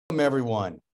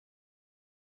Everyone.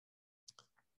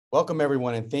 Welcome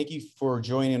everyone, and thank you for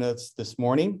joining us this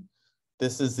morning.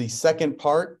 This is the second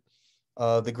part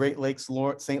of the Great Lakes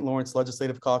St. Lawrence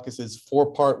Legislative Caucus's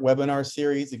four-part webinar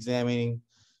series examining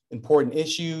important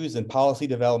issues and policy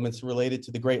developments related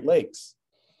to the Great Lakes.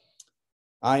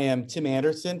 I am Tim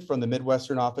Anderson from the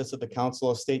Midwestern Office of the Council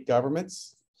of State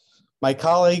Governments. My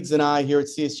colleagues and I here at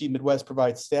CSG Midwest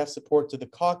provide staff support to the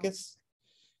caucus,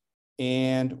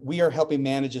 and we are helping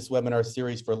manage this webinar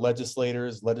series for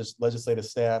legislators, legislative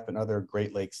staff, and other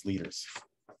Great Lakes leaders.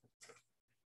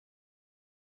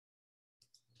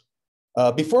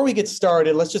 Before we get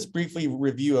started, let's just briefly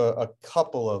review a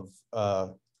couple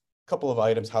of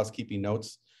items, housekeeping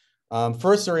notes.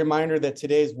 First, a reminder that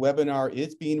today's webinar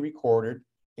is being recorded,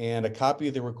 and a copy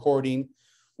of the recording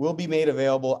will be made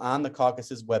available on the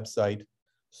caucus's website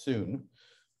soon.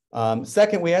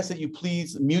 Second, we ask that you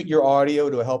please mute your audio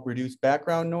to help reduce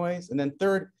background noise. And then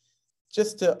third,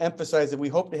 just to emphasize that we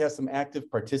hope to have some active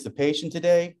participation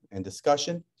today and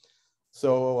discussion.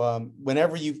 So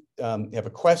whenever you have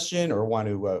a question or want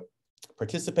to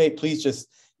participate, please just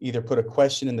either put a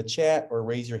question in the chat or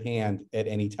raise your hand at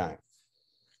any time.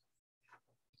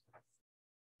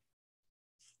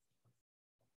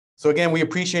 So again, we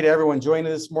appreciate everyone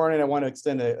joining this morning. I want to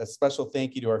extend a special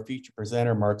thank you to our featured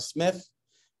presenter, Mark Smith.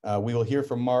 We will hear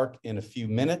from Mark in a few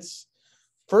minutes.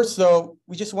 First, though,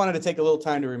 we just wanted to take a little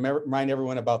time to remind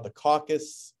everyone about the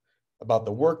caucus, about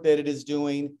the work that it is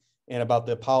doing, and about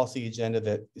the policy agenda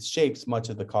that shapes much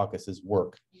of the caucus's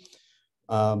work.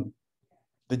 The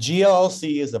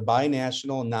GLLC is a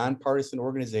binational, nonpartisan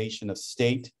organization of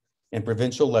state and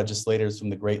provincial legislators from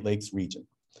the Great Lakes region.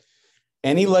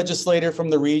 Any legislator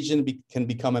from the region can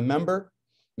become a member.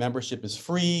 Membership is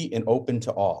free and open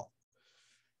to all.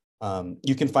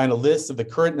 You can find a list of the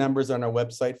current members on our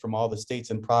website from all the states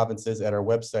and provinces at our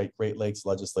website,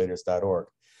 greatlateslegislators.org.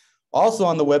 Also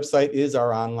on the website is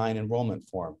our online enrollment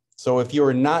form. So if you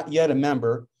are not yet a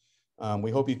member,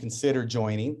 we hope you consider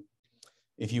joining.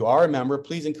 If you are a member,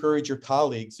 please encourage your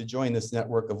colleagues to join this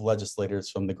network of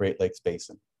legislators from the Great Lakes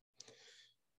Basin.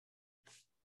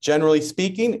 Generally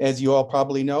speaking, as you all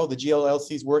probably know, the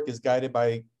GLLC's work is guided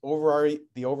by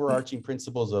the overarching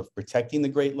principles of protecting the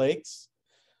Great Lakes,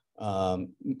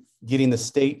 getting the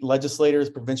state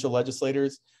legislators, provincial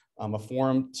legislators, a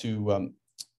forum to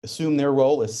assume their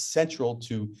role as central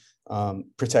to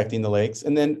protecting the lakes,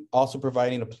 and then also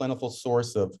providing a plentiful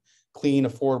source of clean,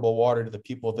 affordable water to the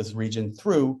people of this region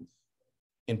through,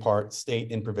 in part,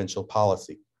 state and provincial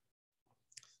policy.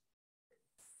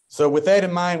 So with that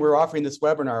in mind, we're offering this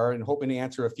webinar and hoping to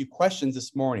answer a few questions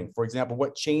this morning. For example,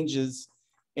 what changes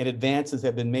and advances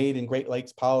have been made in Great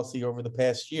Lakes policy over the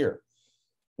past year?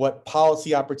 What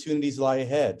policy opportunities lie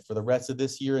ahead for the rest of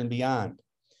this year and beyond?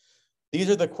 These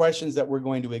are the questions that we're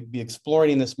going to be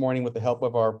exploring this morning with the help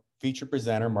of our featured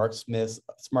presenter, Mark Smith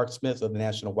of the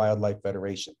National Wildlife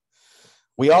Federation.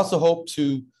 We also hope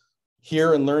to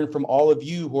hear and learn from all of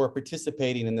you who are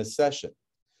participating in this session.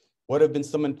 What have been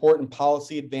some important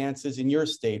policy advances in your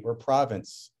state or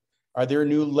province? Are there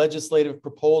new legislative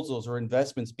proposals or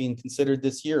investments being considered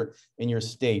this year in your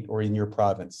state or in your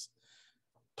province?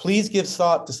 Please give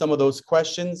thought to some of those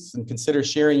questions and consider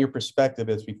sharing your perspective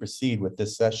as we proceed with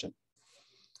this session.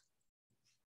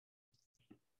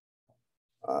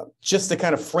 Just to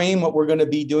kind of frame what we're going to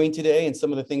be doing today and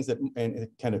some of the things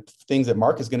that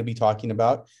Mark is going to be talking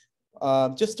about,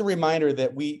 just a reminder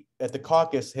that we at the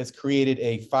caucus has created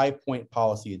a 5-point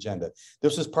policy agenda.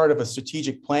 This was part of a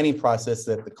strategic planning process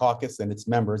that the caucus and its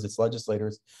members, its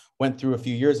legislators, went through a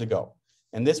few years ago.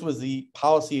 And this was the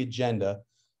policy agenda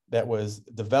that was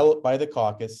developed by the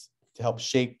caucus to help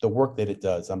shape the work that it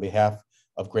does on behalf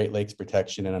of Great Lakes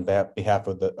protection and on behalf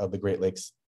of the Great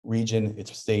Lakes region,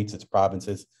 its states, its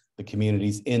provinces, the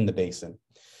communities in the basin.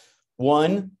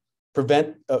 1,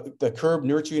 prevent the curb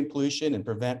nutrient pollution and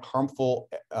prevent harmful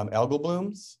algal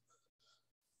blooms.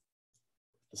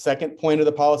 The second point of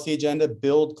the policy agenda,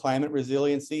 build climate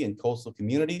resiliency in coastal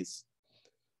communities.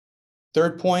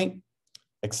 Third point,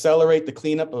 accelerate the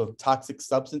cleanup of toxic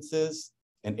substances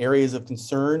and areas of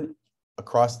concern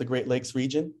across the Great Lakes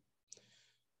region.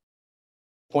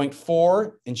 Point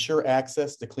 4, ensure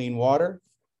access to clean water.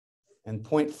 And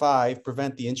point 5,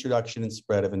 prevent the introduction and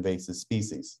spread of invasive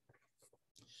species.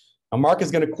 Now, Mark is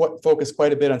going to focus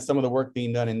quite a bit on some of the work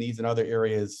being done in these and other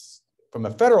areas from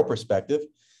a federal perspective,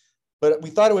 but we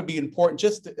thought it would be important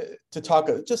just to talk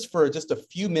for a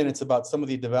few minutes about some of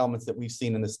the developments that we've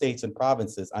seen in the states and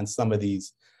provinces on some of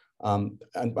these on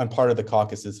part of the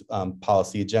caucus's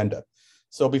policy agenda.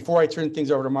 So before I turn things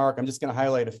over to Mark, I'm just going to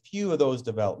highlight a few of those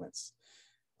developments.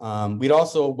 We'd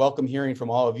also welcome hearing from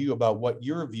all of you about what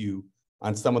your view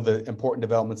on some of the important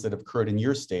developments that have occurred in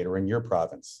your state or in your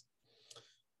province.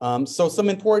 So some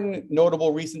important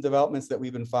notable recent developments that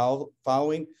we've been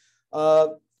following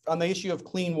on the issue of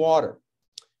clean water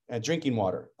and drinking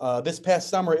water. This past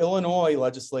summer, Illinois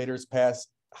legislators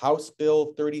passed House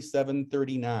Bill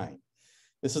 3739.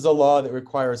 This is a law that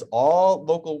requires all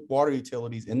local water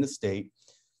utilities in the state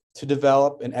to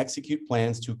develop and execute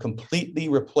plans to completely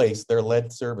replace their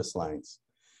lead service lines.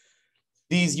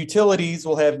 These utilities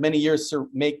will have many years to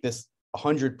make this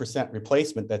 100%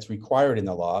 replacement that's required in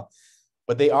the law,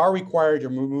 but they are required to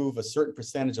remove a certain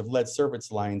percentage of lead service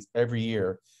lines every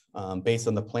year based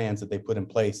on the plans that they put in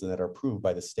place and that are approved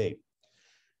by the state.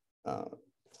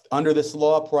 Under this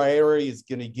law, priority is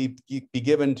going to be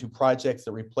given to projects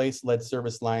that replace lead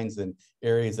service lines in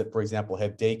areas that, for example,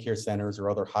 have daycare centers or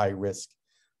other high-risk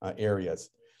areas.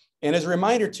 And as a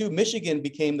reminder, too, Michigan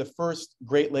became the first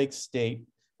Great Lakes state,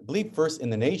 I believe first in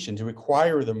the nation, to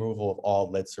require the removal of all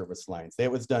lead service lines.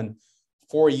 That was done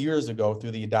 4 years ago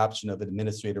through the adoption of an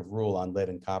administrative rule on lead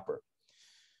and copper.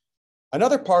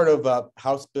 Another part of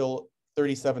House Bill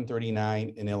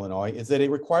 3739 in Illinois is that it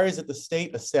requires that the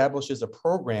state establishes a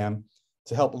program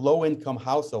to help low-income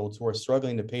households who are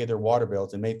struggling to pay their water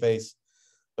bills and may face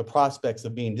the prospects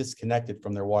of being disconnected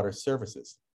from their water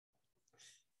services.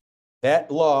 That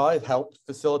law helped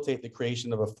facilitate the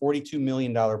creation of a $42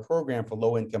 million program for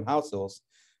low-income households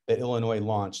that Illinois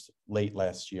launched late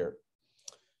last year.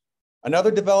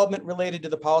 Another development related to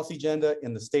the policy agenda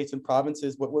in the states and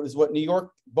provinces was what New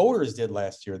York voters did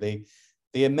last year. They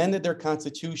amended their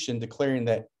constitution declaring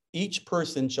that each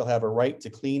person shall have a right to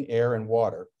clean air and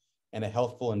water and a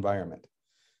healthful environment.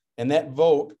 And that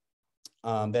vote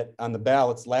that on the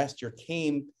ballots last year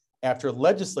came after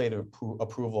legislative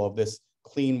approval of this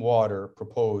clean water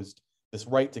proposed, this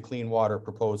right to clean water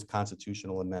proposed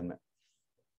constitutional amendment.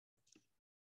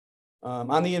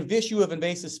 On the issue of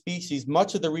invasive species,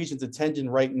 much of the region's attention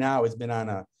right now has been on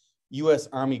a U.S.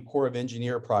 Army Corps of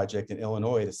Engineers project in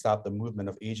Illinois to stop the movement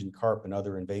of Asian carp and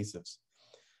other invasives.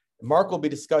 Mark will be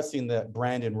discussing the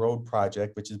Brandon Road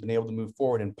project, which has been able to move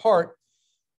forward in part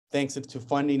thanks to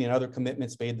funding and other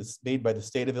commitments made by the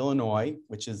state of Illinois,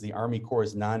 which is the Army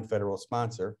Corps' non-federal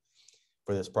sponsor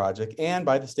for this project, and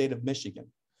by the state of Michigan.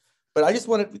 But I just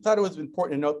thought it was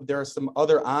important to note that there are some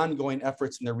other ongoing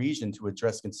efforts in the region to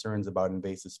address concerns about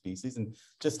invasive species. And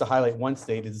just to highlight one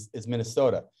state is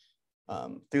Minnesota.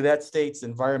 Through that state's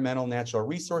Environmental Natural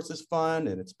Resources Fund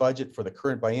and its budget for the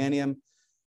current biennium,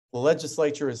 the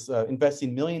legislature is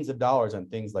investing millions of dollars on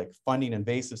things like funding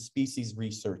invasive species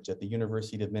research at the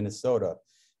University of Minnesota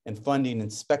and funding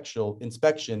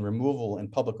inspection, removal,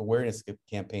 and public awareness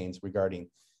campaigns regarding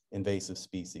invasive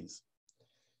species.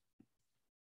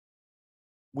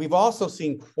 We've also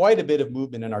seen quite a bit of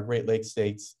movement in our Great Lakes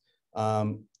states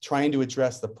trying to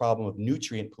address the problem of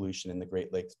nutrient pollution in the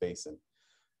Great Lakes Basin.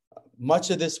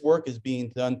 Much of this work is being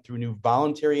done through new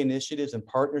voluntary initiatives and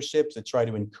partnerships that try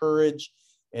to encourage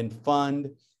and fund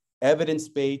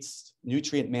evidence-based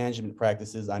nutrient management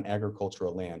practices on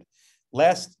agricultural land.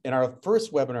 In our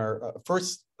first webinar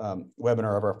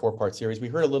of our four-part series, we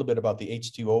heard a little bit about the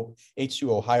H2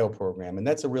 Ohio program, and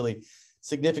that's a really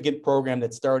significant program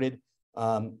that started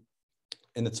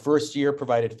in its first year,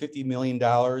 provided $50 million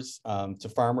to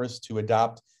farmers to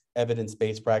adopt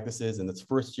evidence-based practices. In its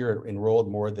first year, it enrolled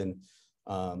more than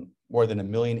 1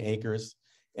 million acres.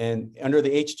 And under the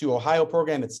H2 Ohio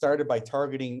program, it started by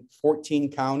targeting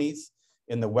 14 counties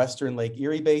in the Western Lake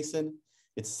Erie Basin.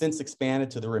 It's since expanded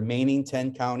to the remaining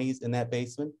 10 counties in that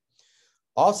basin.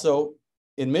 Also,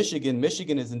 in Michigan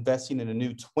is investing in a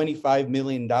new $25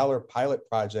 million pilot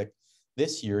project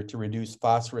this year to reduce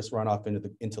phosphorus runoff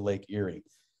into Lake Erie.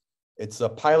 It's a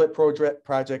pilot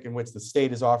project in which the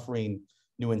state is offering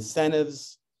new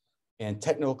incentives and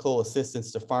technical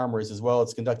assistance to farmers, as well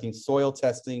as conducting soil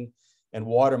testing and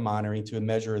water monitoring to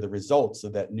measure the results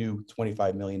of that new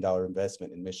 $25 million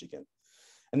investment in Michigan.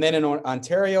 And then in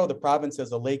Ontario, the province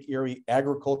has a Lake Erie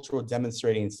Agricultural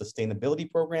Demonstrating Sustainability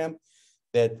Program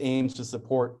that aims to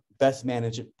support best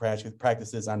management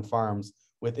practices on farms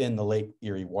within the Lake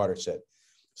Erie watershed.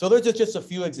 So those are just a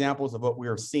few examples of what we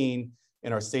are seeing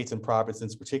in our states and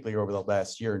provinces, particularly over the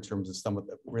last year in terms of some of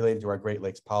the related to our Great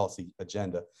Lakes policy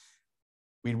agenda.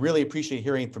 We'd really appreciate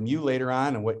hearing from you later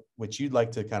on and what you'd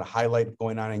like to kind of highlight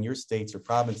going on in your states or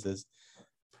provinces.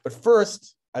 But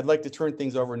first, I'd like to turn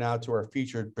things over now to our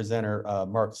featured presenter,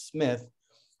 Mark Smith,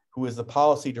 who is the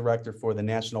policy director for the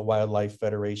National Wildlife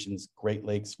Federation's Great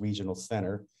Lakes Regional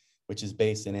Center, which is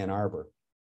based in Ann Arbor.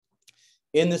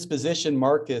 In this position,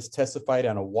 Mark has testified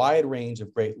on a wide range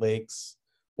of Great Lakes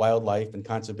wildlife, and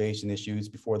conservation issues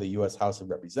before the U.S. House of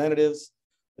Representatives,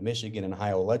 the Michigan and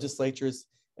Ohio legislatures,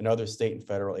 and other state and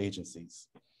federal agencies.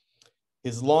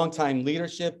 His longtime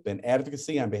leadership and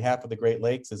advocacy on behalf of the Great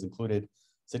Lakes has included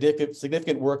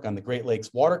significant work on the Great Lakes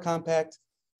Water Compact,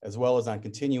 as well as on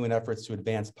continuing efforts to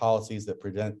advance policies that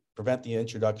prevent the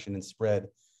introduction and spread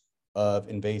of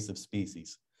invasive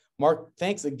species. Mark,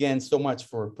 thanks again so much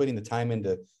for putting the time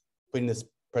into putting this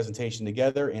presentation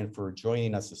together and for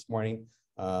joining us this morning.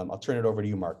 I'll turn it over to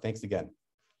you, Mark. Thanks again.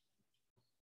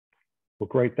 Well,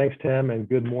 great. Thanks, Tim, and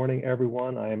good morning,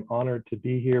 everyone. I am honored to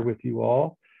be here with you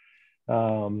all.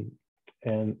 And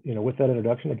with that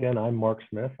introduction, again, I'm Mark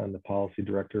Smith. I'm the policy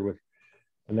director with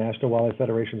the National Wildlife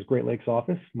Federation's Great Lakes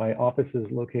office. My office is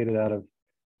located out of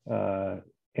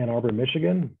Ann Arbor,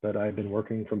 Michigan, but I've been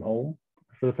working from home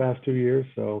for the past 2 years,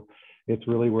 so it's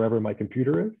really wherever my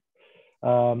computer is.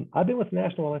 I've been with the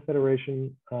National Wildlife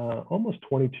Federation almost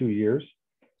 22 years.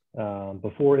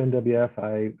 Before NWF,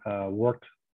 I worked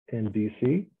in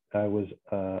DC. I was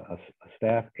a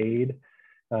staff aide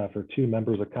for 2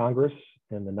 members of Congress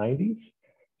in the 90s.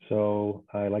 So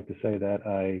I like to say that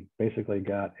I basically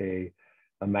got a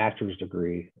master's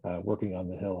degree working on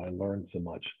the Hill. I learned so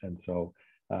much. And so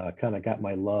kind of got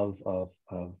my love of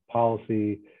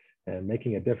policy and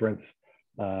making a difference.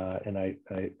 And I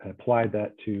applied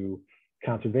that to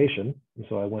conservation. And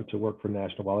so I went to work for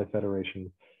National Wildlife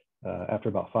Federation after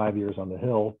about 5 years on the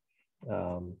Hill.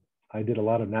 I did a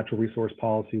lot of natural resource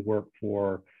policy work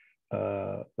for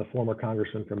the former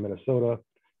congressman from Minnesota.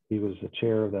 He was the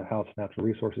chair of the House Natural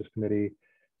Resources Committee.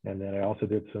 And then I also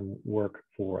did some work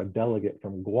for a delegate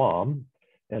from Guam.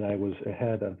 And I was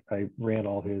I ran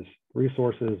all his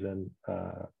resources and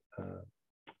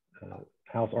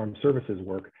House Armed Services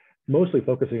work, mostly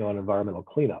focusing on environmental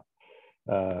cleanup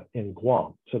in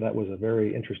Guam. So that was a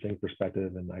very interesting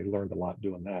perspective, and I learned a lot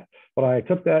doing that. But I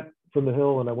took that from the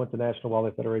Hill and I went to National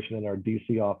Wildlife Federation in our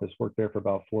DC office, worked there for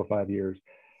about 4 or 5 years,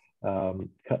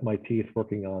 cut my teeth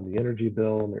working on the energy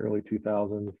bill in the early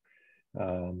 2000s.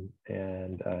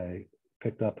 And I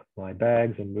picked up my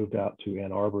bags and moved out to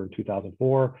Ann Arbor in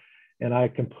 2004. And I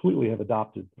completely have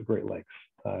adopted the Great Lakes.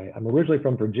 I'm originally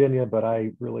from Virginia, but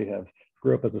I really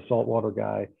grew up as a saltwater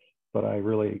guy, but I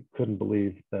really couldn't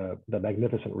believe the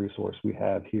magnificent resource we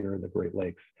have here in the Great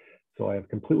Lakes. So I have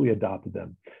completely adopted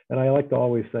them. And I like to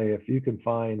always say, if you can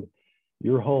find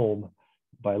your home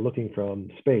by looking from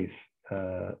space,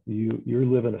 you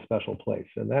live in a special place.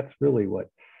 And that's really what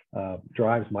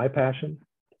drives my passion.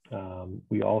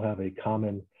 We all have a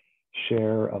common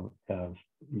share of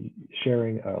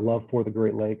sharing a love for the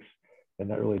Great Lakes, and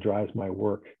that really drives my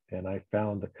work. And I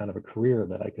found a kind of a career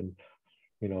that I can,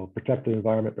 protect the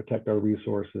environment, protect our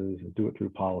resources, and do it through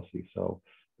policy. So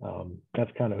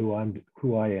that's kind of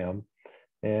who I am.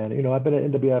 And I've been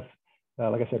at NWF,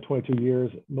 like I said, 22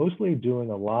 years, mostly doing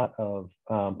a lot of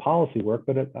policy work,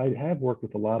 but I have worked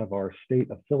with a lot of our state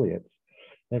affiliates.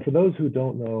 And for those who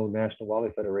don't know National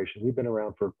Wildlife Federation, we've been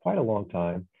around for quite a long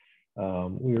time.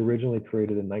 We were originally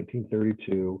created in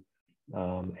 1932,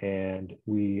 and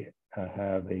we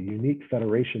have a unique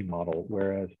federation model,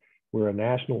 whereas we're a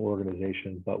national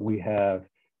organization, but we have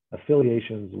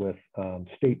affiliations with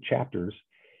state chapters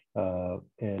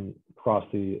across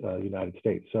the United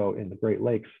States. So in the Great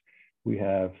Lakes, we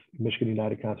have Michigan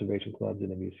United Conservation Clubs in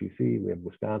MUCC, we have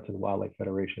Wisconsin Wildlife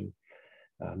Federation,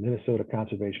 Minnesota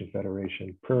Conservation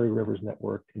Federation, Prairie Rivers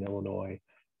Network in Illinois,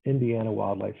 Indiana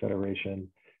Wildlife Federation,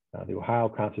 the Ohio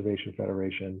Conservation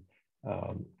Federation,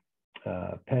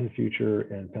 Penn Future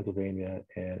in Pennsylvania,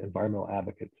 and Environmental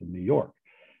Advocates in New York.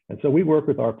 And so we work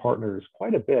with our partners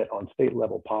quite a bit on state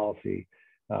level policy,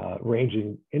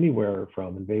 ranging anywhere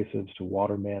from invasives to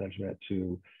water management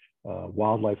to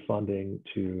wildlife funding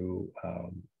to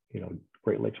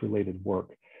Great Lakes related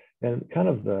work. And kind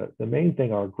of the main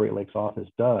thing our Great Lakes office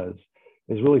does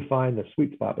is really find the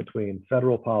sweet spot between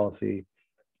federal policy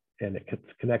and its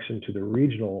connection to the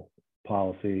regional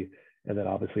policy, and then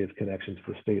obviously its connection to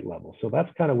the state level. So that's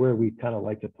kind of where we kind of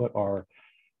like to put our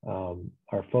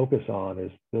focus on,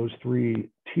 is those 3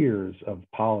 tiers of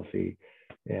policy.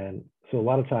 And so a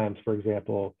lot of times, for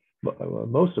example,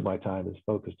 most of my time is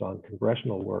focused on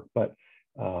congressional work, but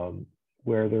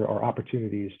where there are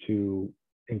opportunities to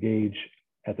engage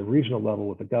at the regional level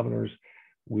with the governors,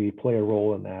 we play a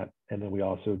role in that. And then we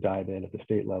also dive in at the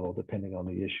state level, depending on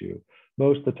the issue.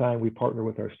 Most of the time we partner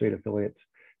with our state affiliates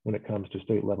when it comes to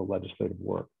state level legislative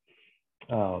work.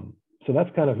 So that's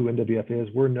kind of who NWF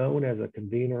is. We're known as a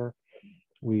convener.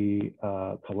 We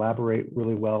collaborate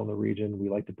really well in the region. We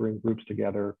like to bring groups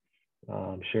together,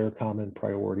 share common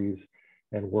priorities,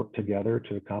 and work together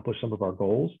to accomplish some of our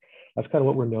goals. That's kind of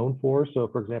what we're known for. So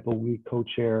for example, we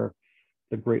co-chair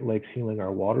the Great Lakes Healing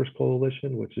Our Waters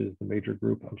Coalition, which is the major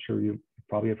group. I'm sure you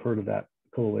probably have heard of that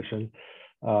coalition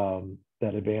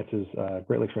that advances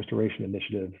Great Lakes Restoration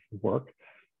Initiative work.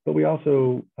 But we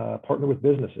also partner with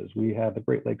businesses. We have the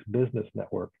Great Lakes Business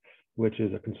Network, which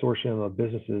is a consortium of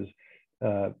businesses,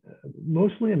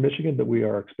 mostly in Michigan, but we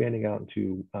are expanding out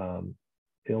into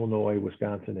Illinois,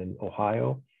 Wisconsin, and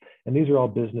Ohio. And these are all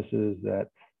businesses that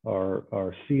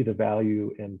see the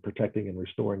value in protecting and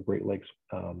restoring Great Lakes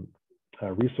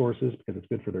resources, because it's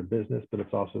good for their business, but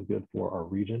it's also good for our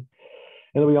region.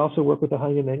 And then we also work with the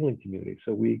hunting and angling community.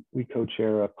 So we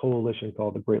co-chair a coalition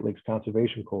called the Great Lakes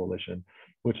Conservation Coalition,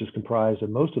 which is comprised of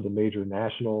most of the major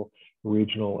national,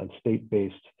 regional, and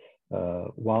state-based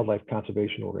wildlife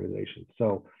conservation organizations.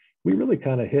 So we really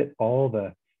kind of hit all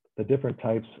the different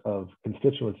types of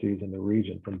constituencies in the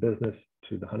region, from business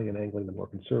to the hunting and angling, the more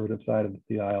conservative side of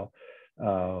the aisle,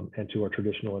 and to our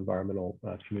traditional environmental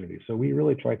community. So we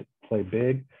really try to play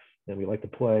big, and we like to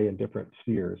play in different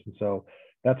spheres. And so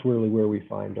that's really where we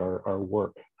find our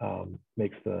work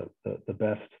makes the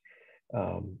best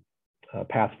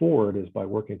path forward, is by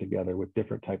working together with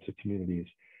different types of communities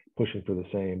pushing for the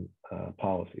same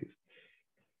policies.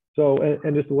 So,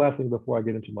 and just the last thing before I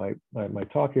get into my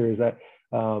talk here is that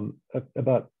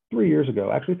about 3 years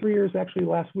ago, actually 3 years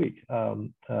last week,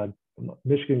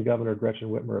 Michigan Governor Gretchen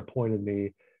Whitmer appointed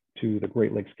me to the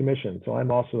Great Lakes Commission. So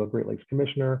I'm also a Great Lakes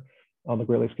Commissioner on the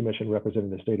Great Lakes Commission representing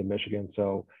the state of Michigan.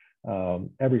 So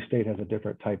every state has a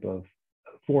different type of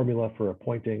formula for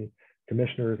appointing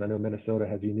commissioners. I know Minnesota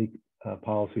has a unique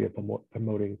policy of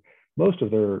promoting most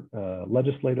of their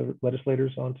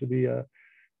legislators onto the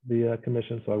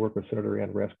commission. So I work with Senator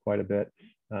Ann Rest quite a bit.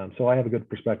 So I have a good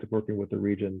perspective working with the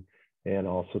region and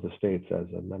also the states as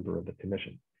a member of the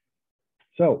commission.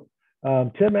 So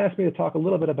Tim asked me to talk a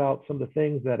little bit about some of the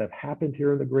things that have happened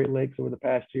here in the Great Lakes over the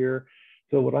past year.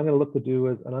 So what I'm going to look to do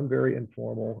is, and I'm very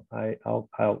informal, I'll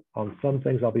on some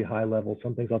things I'll be high level,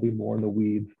 some things I'll be more in the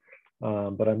weeds,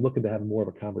 but I'm looking to have more of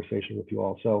a conversation with you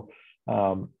all. So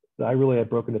I really have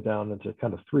broken it down into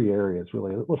kind of 3 areas,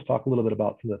 really. Let's talk a little bit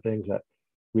about some of the things that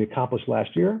we accomplished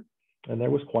last year, and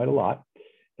there was quite a lot.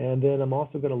 And then I'm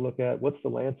also going to look at what's the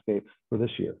landscape for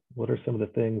this year. What are some of the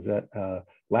things that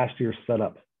last year set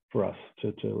up for us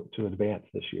to advance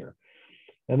this year?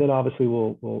 And then obviously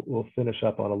we'll finish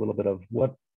up on a little bit of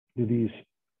what do these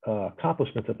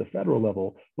accomplishments at the federal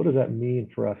level, what does that mean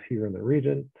for us here in the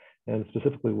region? And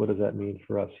specifically, what does that mean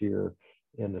for us here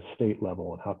in the state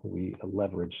level, and how can we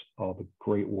leverage all the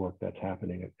great work that's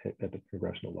happening at the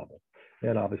congressional level?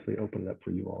 And obviously open it up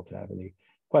for you all to have any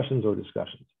questions or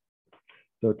discussions.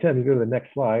 So Tim, you go to the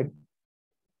next slide.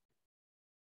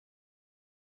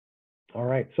 All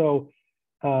right, so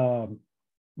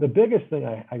the biggest thing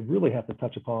I really have to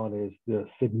touch upon is the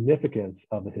significance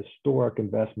of the historic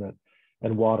investment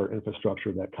in water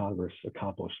infrastructure that Congress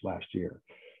accomplished last year.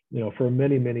 You know, for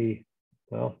many,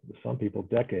 well, some people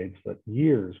decades, but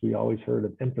years, we always heard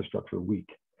of Infrastructure Week.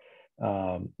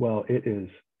 Well,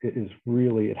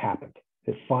 it happened.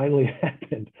 It finally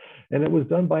happened, and it was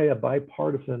done by a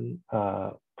bipartisan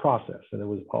process, and it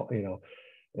was all, you know.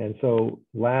 And so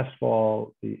last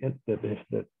fall,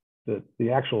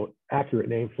 the actual accurate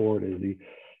name for it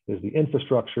is the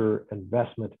Infrastructure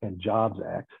Investment and Jobs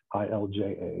Act,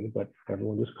 ILJA, but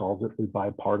everyone just calls it the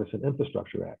Bipartisan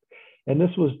Infrastructure Act. And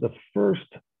this was the first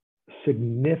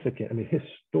significant,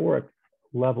 historic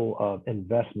level of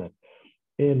investment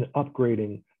in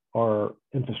upgrading our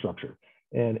infrastructure.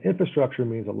 And infrastructure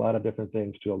means a lot of different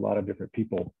things to a lot of different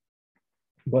people.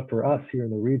 But for us here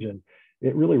in the region,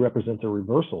 it really represents a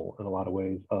reversal in a lot of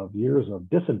ways of years of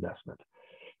disinvestment.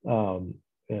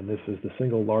 And this is the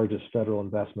single largest federal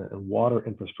investment in water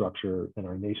infrastructure in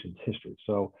our nation's history.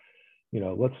 So, you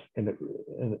know, and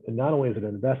not only is it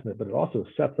an investment, but it also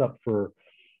sets up for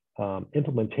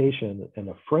implementation and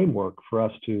a framework for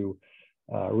us to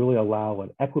really allow an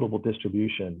equitable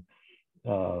distribution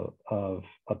of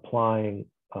applying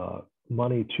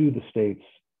money to the states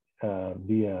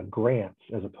via grants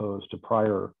as opposed to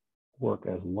prior work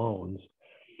as loans.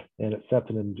 And it sets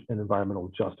an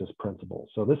environmental justice principle.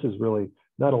 So this is really,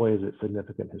 not only is it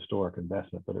significant historic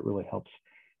investment, but it really helps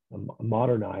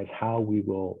modernize how we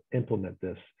will implement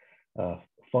this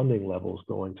funding levels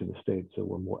going to the states, so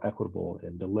we're more equitable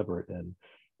and deliberate and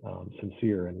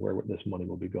sincere in where this money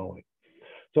will be going.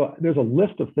 So there's a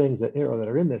list of things that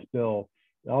are in this bill.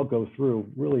 I'll go through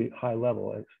really high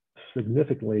level. And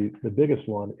significantly, the biggest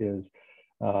one is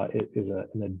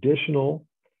an additional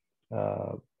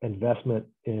investment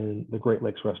in the Great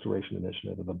Lakes Restoration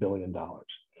Initiative of $1 billion.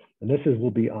 And this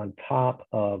will be on top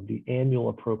of the annual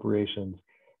appropriations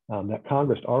that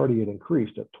Congress already had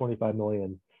increased at 25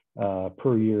 million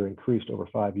per year, increased over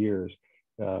 5 years.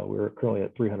 We're currently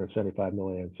at 375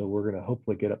 million, so we're going to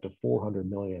hopefully get up to 400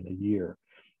 million a year.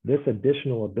 This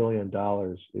additional $1 billion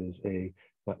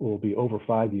will be over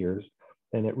 5 years,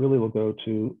 and it really will go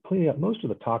to cleaning up most of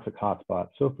the toxic hotspots.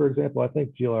 So, for example, I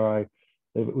think GLRI,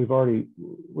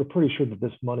 we're pretty sure that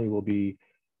this money will be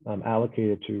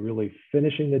allocated to really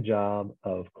finishing the job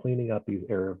of cleaning up these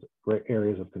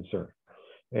areas of concern.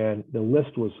 And the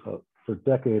list was for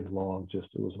decades long, it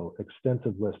was an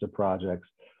extensive list of projects,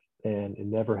 and it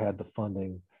never had the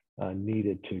funding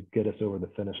needed to get us over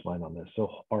the finish line on this. So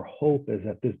our hope is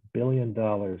that this $1 billion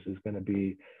is going to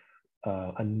be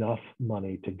enough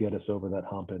money to get us over that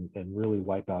hump and really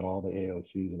wipe out all the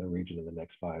AOCs in the region in the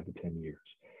next 5 to 10 years.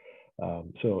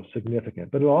 So significant,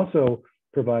 but it also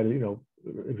provided,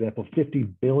 example,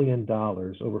 $50 billion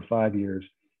over 5 years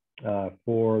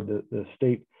for the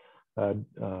state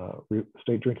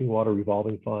drinking water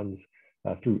revolving funds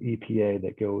through EPA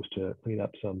that goes to clean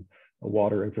up some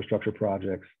water infrastructure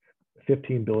projects,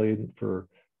 $15 billion for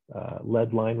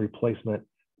lead line replacement,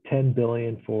 $10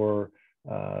 billion for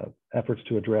efforts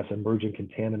to address emerging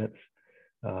contaminants.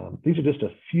 These are just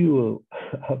a few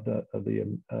of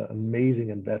the amazing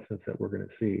investments that we're going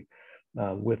to see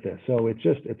with this. So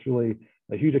it's really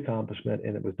a huge accomplishment,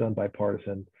 and it was done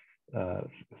bipartisan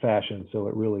fashion. So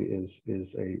it really is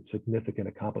a significant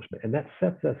accomplishment, and that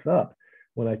sets us up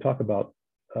when I talk about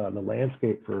the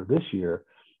landscape for this year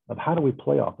of how do we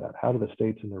play off that? How do the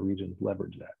states and the regions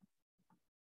leverage that?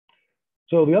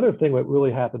 So the other thing that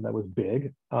really happened that was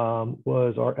big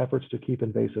was our efforts to keep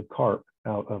invasive carp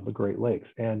out of the Great Lakes.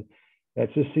 And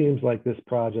it just seems like this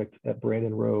project at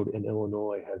Brandon Road in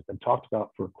Illinois has been talked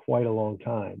about for quite a long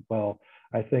time. Well,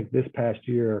 I think this past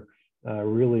year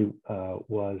really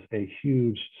was a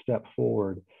huge step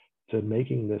forward to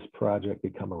making this project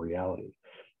become a reality.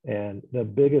 And the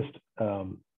biggest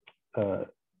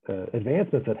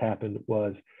advancements that happened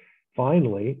was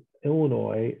finally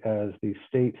Illinois, as the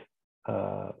state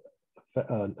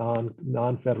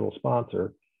non-federal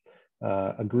sponsor,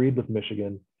 agreed with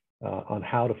Michigan on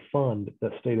how to fund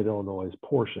the state of Illinois'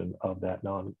 portion of that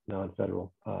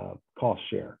non-federal cost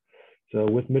share. So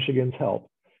with Michigan's help,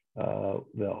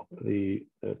 the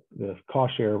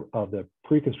cost share of the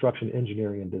pre-construction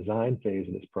engineering and design phase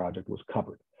of this project was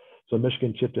covered. So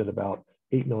Michigan chipped in about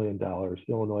 $8 million.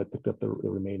 Illinois picked up the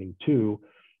remaining $2 million,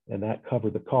 and that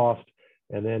covered the cost.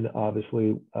 And then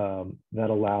obviously that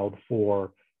allowed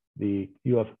for the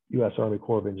U.S. Army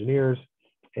Corps of Engineers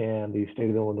and the state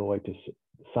of Illinois to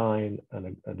sign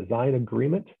a design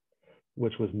agreement,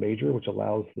 which was major, which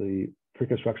allows the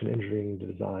pre-construction engineering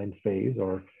design phase,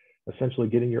 or essentially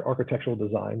getting your architectural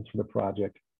designs for the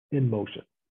project in motion.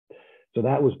 So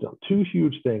that was done. 2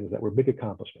 huge things that were big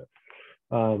accomplishments.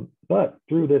 But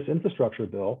through this infrastructure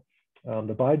bill,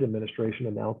 the Biden administration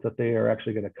announced that they are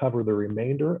actually going to cover the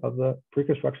remainder of the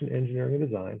pre-construction engineering and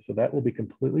design. So that will be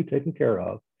completely taken care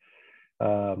of.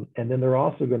 And then they're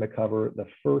also going to cover the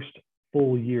first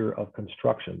full year of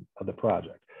construction of the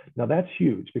project. Now that's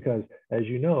huge because, as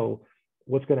you know,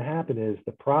 what's going to happen is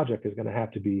the project is going to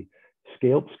have to be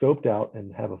scoped out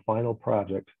and have a final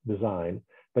project design,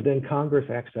 but then Congress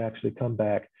has to actually come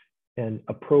back and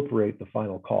appropriate the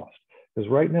final cost. Because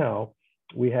right now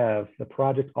we have the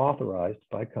project authorized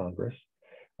by Congress,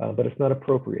 but it's not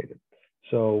appropriated.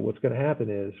 So what's going to happen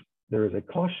is there is a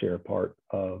cost share part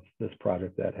of this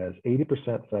project that has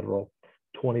 80% federal,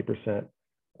 20%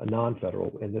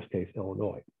 non-federal, in this case,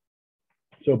 Illinois.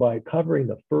 So by covering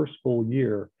the first full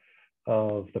year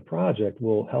of the project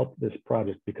will help this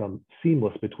project become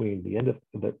seamless between the end of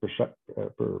the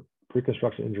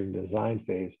pre-construction engineering design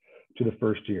phase to the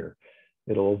first year.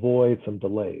 It'll avoid some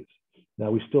delays.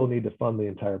 Now we still need to fund the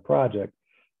entire project,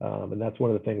 and that's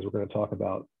one of the things we're going to talk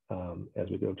about as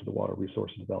we go to the Water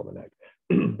Resources Development Act.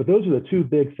 But those are the 2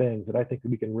 big things that I think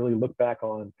we can really look back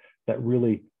on that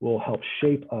really will help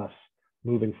shape us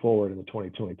moving forward into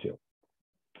 2022.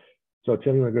 So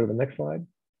Tim, you want to go to the next slide?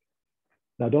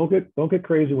 Now don't get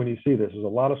crazy when you see this. There's a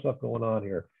lot of stuff going on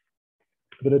here,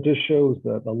 but it just shows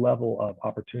the level of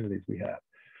opportunities we have.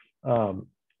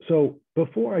 So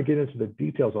before I get into the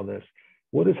details on this,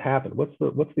 what has happened? What's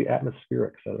the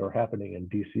atmospherics that are happening in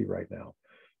DC right now?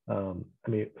 I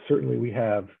mean, certainly we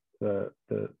have the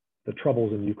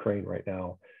troubles in Ukraine right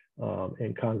now,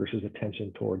 and Congress's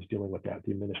attention towards dealing with that,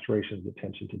 the administration's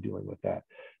attention to dealing with that.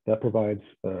 That provides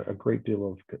a great deal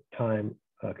of time,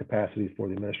 capacity for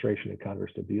the administration and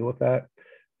Congress to deal with that.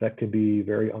 That could be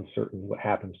very uncertain what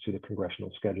happens to the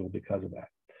congressional schedule because of that.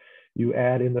 You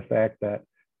add in the fact that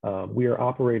we are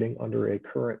operating under a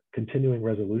current continuing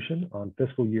resolution on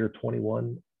fiscal year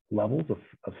 21 levels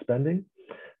of spending.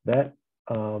 That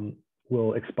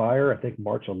will expire, I think,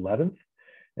 March 11th.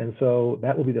 And so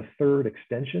that will be the third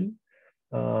extension.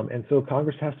 And so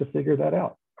Congress has to figure that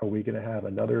out. Are we going to have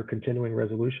another continuing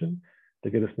resolution to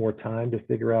give us more time to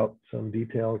figure out some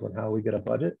details on how we get a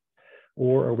budget?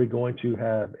 Or are we going to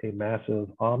have a massive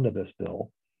omnibus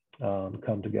bill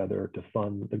come together to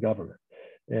fund the government?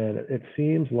 And it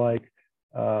seems like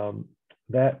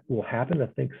that will happen. I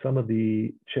think some of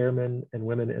the chairmen and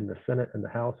women in the Senate and the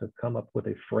House have come up with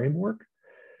a framework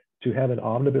to have an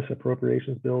omnibus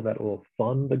appropriations bill that will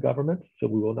fund the government, so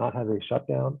we will not have a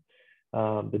shutdown.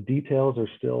 The details are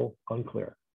still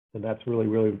unclear. And that's really,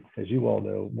 really, as you all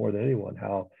know more than anyone,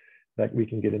 how that we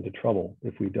can get into trouble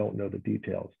if we don't know the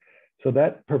details. So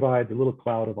that provides a little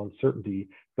cloud of uncertainty,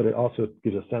 but it also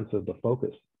gives a sense of the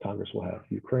focus Congress will have: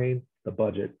 Ukraine, the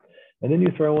budget, and then you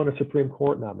throw in a Supreme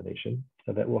Court nomination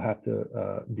that we'll have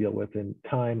to deal with, and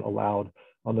time allowed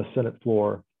on the Senate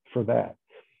floor for that.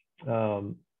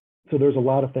 So there's a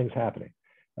lot of things happening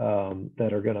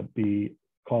that are going to be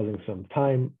causing some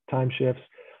time shifts.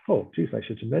 Oh, geez, I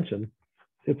should mention,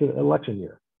 it's an election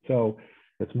year. So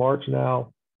it's March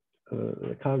now.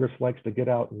 Congress likes to get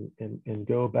out and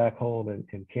go back home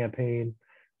and campaign.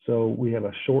 So we have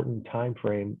a shortened time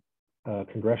frame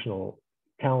congressional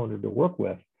calendar to work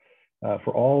with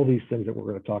for all these things that we're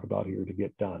going to talk about here to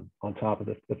get done, on top of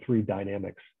the three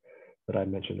dynamics that I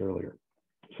mentioned earlier.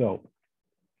 So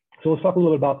let's talk a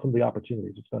little bit about some of the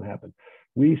opportunities that's going to happen.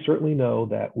 We certainly know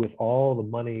that with all the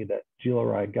money that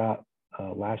GLRI got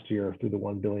last year through the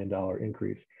 $1 billion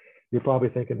increase, you're probably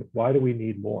thinking, why do we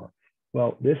need more?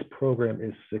 Well, this program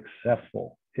is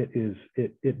successful.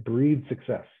 It breeds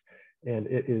success, and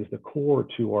it is the core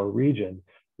to our region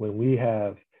when we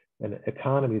have an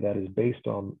economy that is based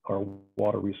on our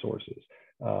water resources.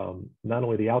 Not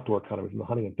only the outdoor economy from the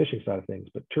hunting and fishing side of things,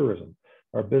 but tourism,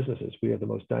 our businesses. We have the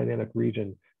most dynamic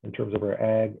region in terms of our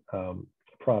ag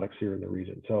products here in the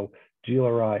region. So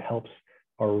GLRI helps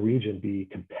our region be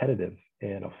competitive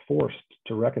and a force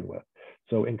to reckon with.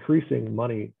 So increasing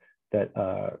money that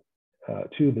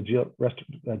to the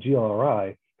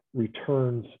GLRI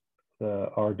returns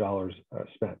our dollars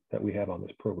spent that we have on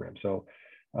this program. So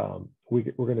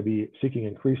we're going to be seeking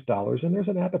increased dollars, and there's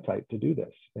an appetite to do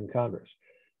this in Congress.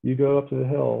 You go up to the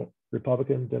Hill,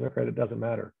 Republican, Democrat, it doesn't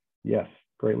matter. Yes,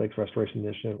 Great Lakes Restoration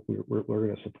Initiative, we're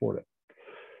going to support it.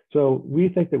 So we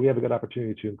think that we have a good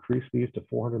opportunity to increase these to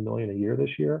 $400 million a year this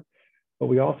year, but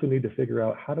we also need to figure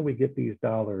out how do we get these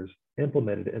dollars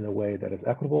implemented in a way that is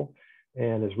equitable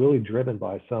and is really driven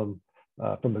by some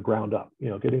from the ground up,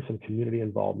 getting some community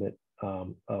involvement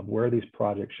of where these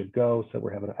projects should go, so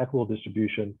we're having an equitable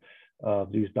distribution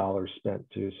of these dollars spent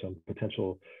to some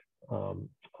potential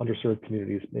underserved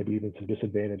communities, maybe even some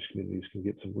disadvantaged communities can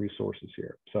get some resources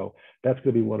here. So that's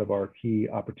going to be one of our key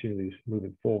opportunities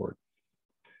moving forward.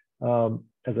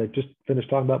 As I just finished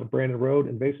talking about the Brandon Road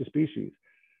invasive species,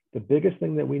 the biggest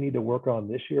thing that we need to work on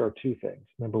this year are two things.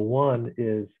 Number one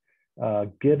is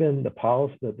given the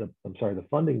policy, the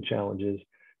funding challenges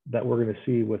that we're going to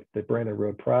see with the Brandon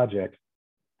Road project,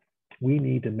 we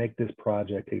need to make this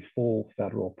project a full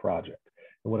federal project.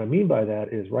 And what I mean by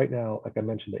that is right now, like I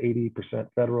mentioned, the 80%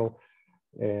 federal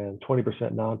and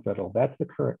 20% non-federal, that's the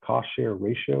current cost share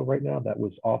ratio right now that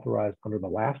was authorized under the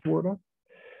last WRDA.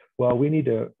 Well, we need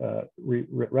to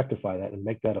rectify that and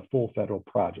make that a full federal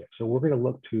project. So we're going to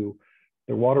look to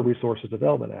the Water Resources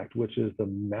Development Act, which is the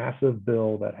massive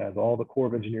bill that has all the Corps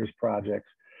of Engineers projects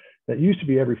that used to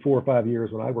be every 4 or 5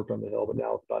 years when I worked on the Hill, but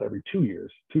now it's about every 2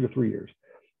 years, 2 to 3 years.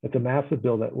 It's a massive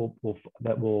bill that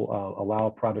will allow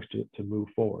projects to move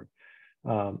forward.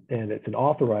 And it's an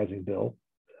authorizing bill,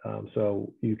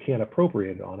 so you can't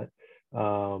appropriate on it.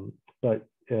 But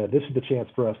this is the chance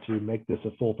for us to make this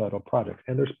a full federal project,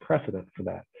 and there's precedent for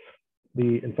that.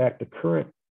 In fact, the current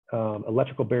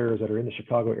electrical barriers that are in the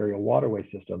Chicago area waterway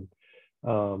system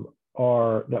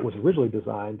that was originally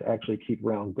designed to actually keep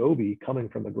Round Goby coming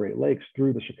from the Great Lakes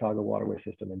through the Chicago waterway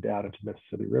system and down into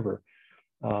Mississippi River.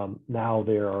 Now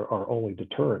they are only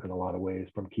deterrent in a lot of ways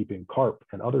from keeping carp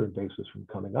and other invasives from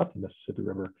coming up the Mississippi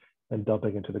River and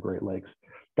dumping into the Great Lakes.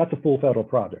 That's a full federal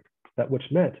project, which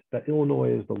meant that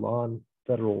Illinois is the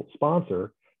non-federal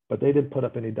sponsor, but they didn't put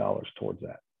up any dollars towards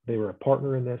that. They were a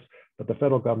partner in this, but the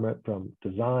federal government, from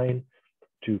design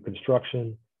to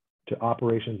construction to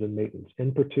operations and maintenance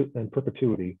in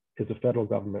perpetuity, is a federal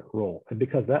government role. And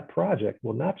because that project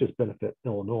will not just benefit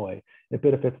Illinois, it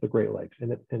benefits the Great Lakes,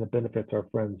 and it benefits our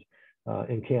friends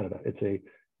in Canada. It's a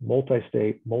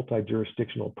multi-state,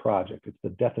 multi-jurisdictional project. It's the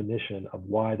definition of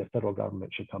why the federal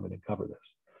government should come in and cover this.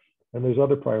 And there's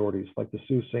other priorities like the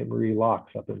Sault Ste. Marie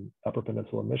locks up in Upper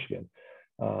Peninsula, Michigan.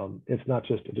 It's not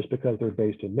just because they're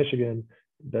based in Michigan.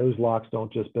 Those locks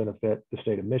don't just benefit the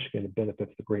state of Michigan, it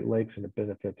benefits the Great Lakes and it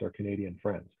benefits our Canadian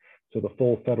friends. So the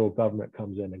full federal government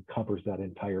comes in and covers that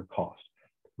entire cost.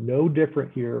 No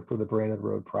different here for the Brandon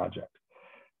Road project.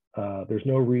 There's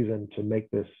no reason to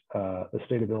make this, the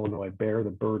state of Illinois bear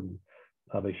the burden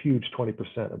of a huge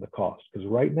 20% of the cost. Because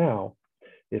right now,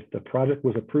 if the project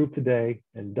was approved today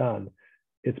and done,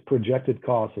 its projected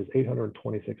cost is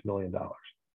 $826 million.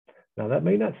 Now, that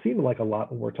may not seem like a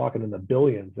lot when we're talking in the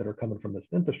billions that are coming from this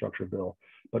infrastructure bill,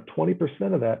 but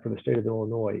 20% of that for the state of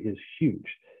Illinois is huge.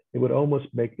 It would almost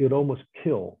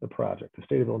kill the project. The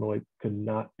state of Illinois would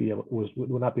not be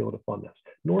able to fund this,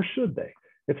 nor should they.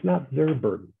 It's not their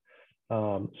burden.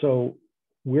 So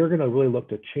we're going to really look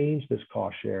to change this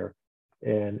cost share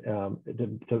and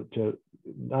to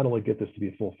not only get this to be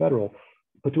a full federal,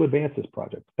 but to advance this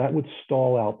project. That would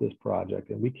stall out this project,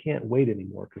 and we can't wait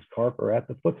anymore because CARP are at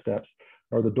the footsteps,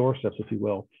 or the doorsteps, if you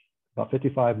will, about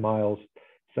 55 miles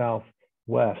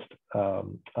southwest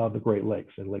of the Great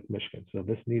Lakes in Lake Michigan. So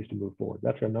this needs to move forward.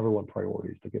 That's our #1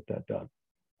 priority, is to get that done.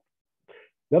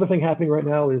 The other thing happening right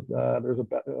now is there's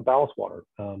a ballast water.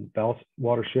 Ballast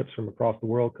water ships from across the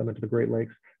world come into the Great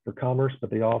Lakes for commerce,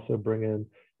 but they also bring in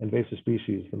invasive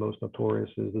species. The most notorious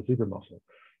is the zebra mussel.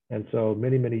 And so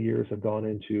many, many years have gone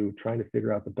into trying to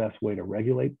figure out the best way to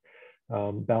regulate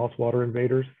ballast water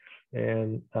invaders.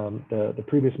 And the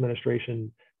previous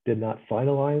administration did not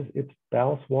finalize its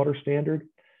ballast water standard.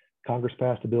 Congress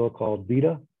passed a bill called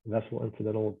VITA, Vessel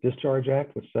Incidental Discharge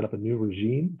Act, which set up a new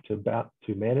regime to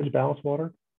manage ballast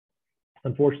water.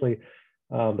 Unfortunately,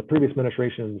 the previous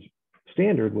administration's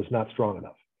standard was not strong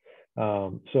enough.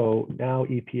 So now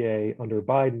EPA under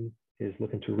Biden is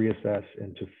looking to reassess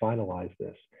and to finalize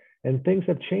this. And things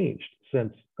have changed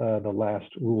since the last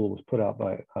rule was put out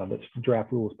by, this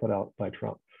draft rule was put out by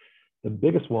Trump. The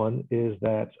biggest one is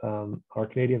that our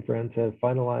Canadian friends have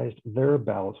finalized their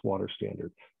ballast water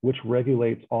standard, which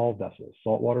regulates all vessels,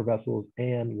 saltwater vessels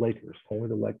and lakers, only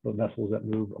the vessels that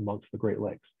move amongst the Great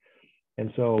Lakes.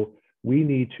 And so we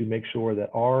need to make sure that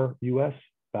our US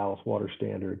ballast water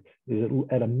standard is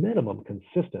at a minimum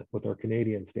consistent with our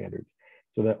Canadian standards,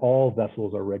 so that all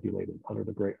vessels are regulated under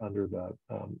the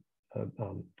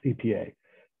EPA.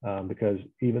 Because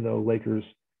even though lakers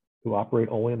who operate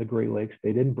only in the Great Lakes,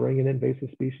 they didn't bring in invasive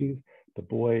species, but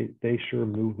boy, they sure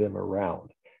move them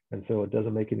around. And so it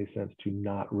doesn't make any sense to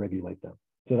not regulate them.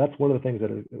 So that's one of the things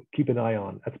that keep an eye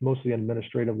on. That's mostly an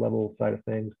administrative level side of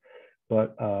things,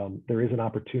 but there is an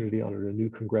opportunity under the new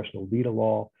congressional VITA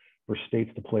law for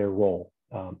states to play a role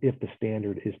if the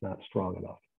standard is not strong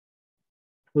enough.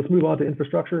 Let's move on to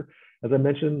infrastructure. As I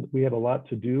mentioned, we have a lot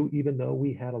to do, even though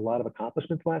we had a lot of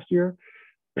accomplishments last year.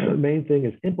 The main thing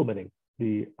is implementing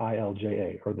the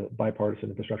ILJA, or the Bipartisan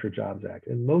Infrastructure Jobs Act.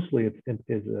 And mostly it's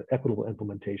an equitable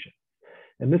implementation.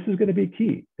 And this is going to be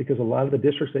key because a lot of the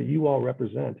districts that you all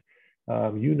represent,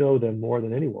 you know them more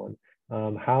than anyone.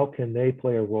 How can they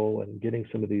play a role in getting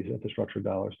some of these infrastructure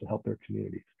dollars to help their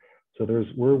communities? So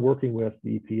we're working with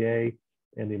the EPA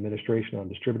and the administration on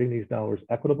distributing these dollars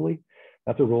equitably.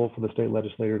 That's a role for the state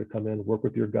legislator to come in, work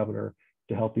with your governor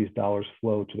to help these dollars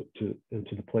flow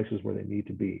into the places where they need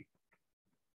to be.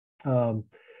 Let's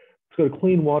go to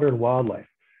clean water and wildlife.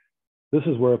 This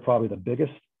is where probably the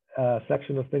biggest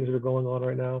section of things that are going on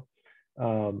right now.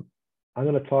 I'm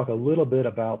going to talk a little bit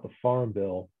about the Farm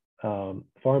Bill.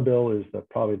 Farm Bill is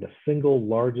probably the single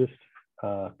largest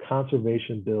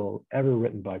conservation bill ever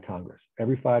written by Congress.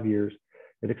 Every 5 years,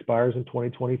 it expires in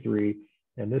 2023,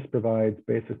 and this provides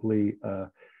basically,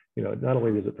 not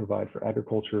only does it provide for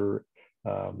agriculture,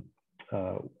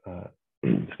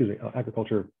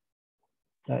 agriculture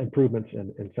improvements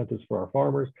and incentives for our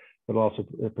farmers, but also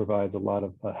it provides a lot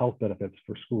of health benefits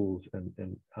for schools and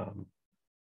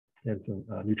some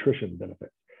nutrition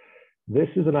benefits. This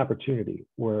is an opportunity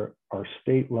where our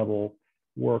state level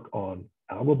work on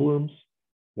algal blooms,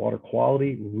 water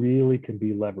quality really can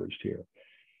be leveraged here.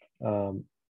 I'm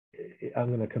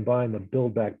going to combine the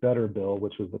Build Back Better bill,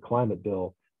 which was the climate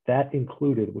bill, that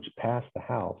included, which passed the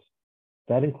House,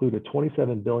 that included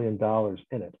 $27 billion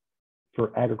in it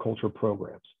for agriculture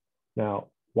programs. Now,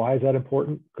 why is that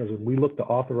important? Because when we look to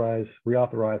reauthorize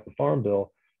the Farm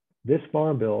Bill, this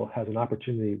Farm Bill has an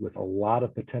opportunity with a lot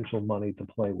of potential money to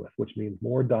play with, which means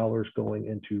more dollars going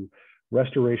into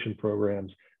restoration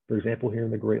programs. For example, here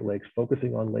in the Great Lakes,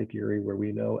 focusing on Lake Erie, where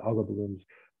we know algal blooms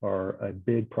are a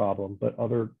big problem, but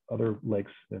other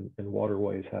lakes and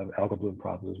waterways have algal bloom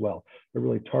problems as well. They're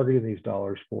really targeting these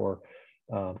dollars for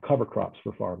cover crops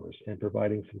for farmers and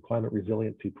providing some climate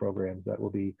resiliency programs that will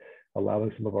be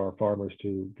allowing some of our farmers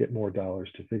to get more dollars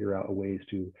to figure out ways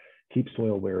to keep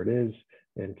soil where it is,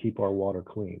 and keep our water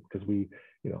clean, because we,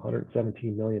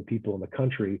 117 million people in the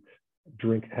country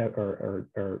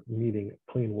are needing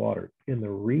clean water. In the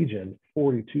region,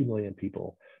 42 million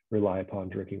people rely upon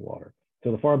drinking water.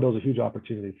 So the Farm Bill is a huge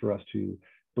opportunity for us to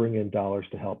bring in dollars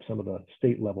to help some of the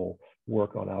state level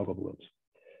work on algal blooms.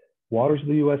 Waters of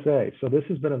the USA. So this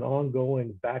has been an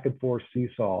ongoing back and forth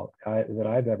seesaw that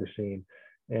I've ever seen.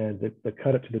 And to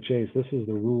cut it to the chase, this is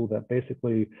the rule that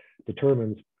basically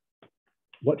determines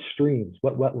what streams,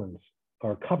 what wetlands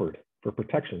are covered for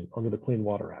protection under the Clean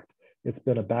Water Act. It's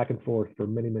been a back and forth for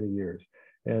many, many years.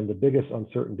 And the biggest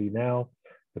uncertainty now,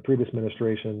 the previous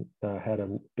administration had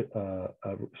a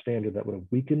standard that would have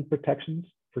weakened protections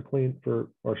for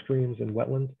our streams and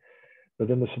wetlands. But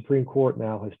then the Supreme Court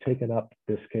now has taken up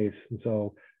this case, and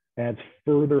so adds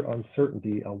further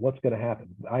uncertainty on what's going to happen.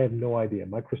 I have no idea.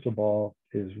 My crystal ball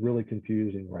is really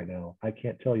confusing right now. I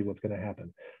can't tell you what's going to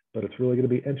happen, but it's really going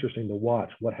to be interesting to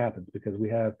watch what happens, because we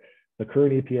have the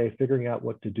current EPA figuring out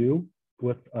what to do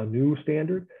with a new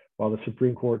standard, while the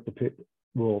Supreme Court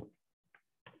will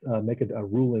make a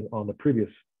ruling on the previous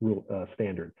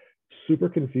standard. Super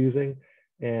confusing,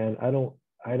 and I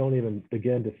don't even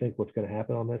begin to think what's going to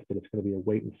happen on this, but it's going to be a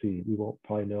wait and see. We won't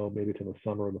probably know maybe till the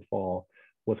summer or the fall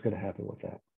what's going to happen with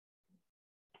that.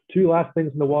 Two last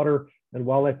things in the water and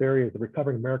wildlife areas: the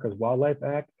Recovering America's Wildlife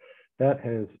Act. That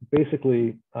has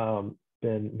basically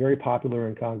been very popular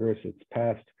in Congress. It's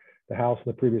passed the House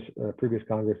in the previous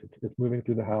Congress. It's moving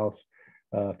through the House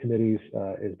committees.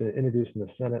 It's been introduced in the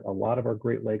Senate. A lot of our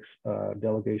Great Lakes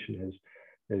delegation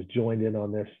has joined in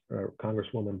on this.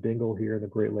 Congresswoman Dingell here in the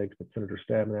Great Lakes, but Senator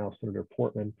Stabenow, Senator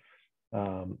Portman,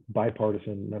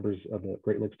 bipartisan members of the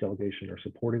Great Lakes delegation are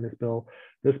supporting this bill.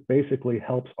 This basically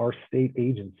helps our state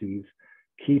agencies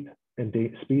keep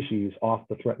species off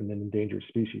the threatened and endangered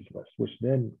species list, which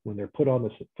then, when they're put on the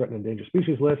threatened and endangered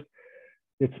species list,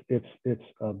 it's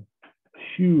a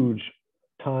huge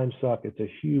time suck. It's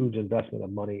a huge investment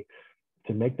of money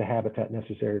to make the habitat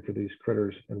necessary for these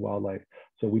critters and wildlife.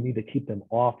 So we need to keep them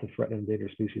off the threatened and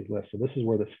endangered species list. So this is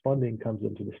where this funding comes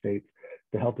into the states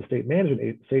to help the state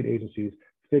management state agencies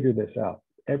figure this out.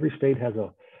 Every state has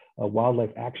a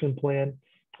wildlife action plan,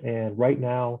 and right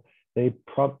now they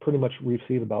pretty much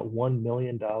receive about $1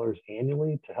 million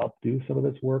annually to help do some of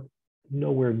this work.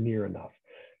 Nowhere near enough.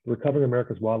 The Recovering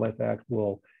America's Wildlife Act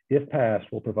will, if passed,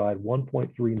 will provide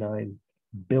 $1.39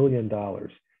 billion,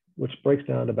 which breaks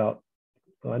down to about,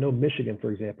 I know Michigan,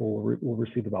 for example, will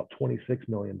receive about $26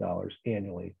 million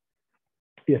annually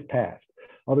if passed.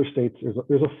 Other states,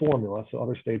 there's a formula, so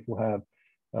other states will have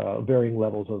varying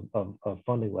levels of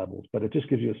funding levels, but it just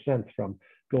gives you a sense from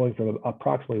going from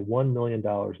approximately $1 million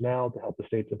now to help the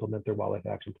states implement their wildlife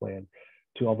action plan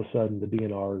to all of a sudden the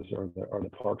DNRs or the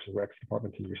Parks and Recs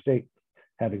departments in your state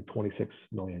having 26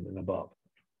 million and above.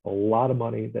 A lot of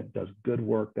money that does good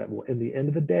work that will, in the end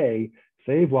of the day,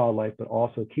 save wildlife, but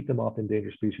also keep them off the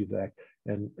Endangered Species Act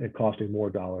and costing more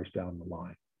dollars down the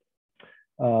line.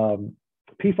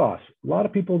 PFAS. A lot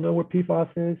of people know what PFAS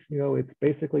is. It's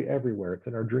basically everywhere. It's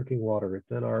in our drinking water.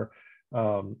 It's in our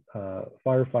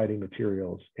firefighting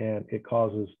materials, and it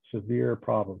causes severe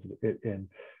problems. And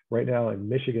right now in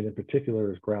Michigan in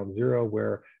particular is ground zero,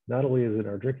 where not only is it in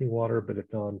our drinking water, but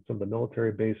it's on some of the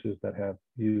military bases that have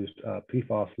used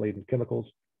PFAS-laden chemicals,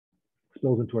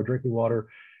 spills into our drinking water,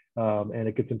 and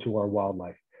it gets into our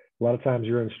wildlife. A lot of times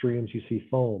you're in streams, you see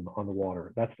foam on the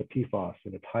water. That's the PFAS,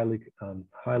 and it's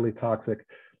highly toxic.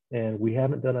 And we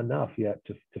haven't done enough yet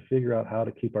to figure out how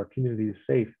to keep our communities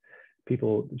safe,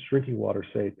 people drinking water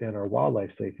safe, and our wildlife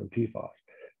safe from PFAS.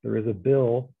 There is a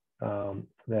bill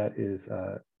that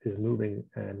is moving,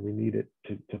 and we need it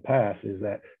to pass, is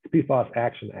that the PFAS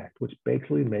Action Act, which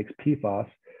basically makes PFAS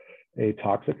a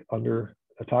toxic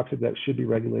that should be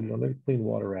regulated under the Clean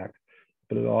Water Act.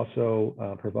 But it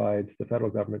also provides the federal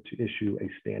government to issue a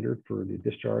standard for the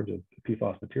discharge of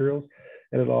PFAS materials.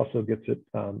 And it also gets it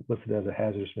listed as a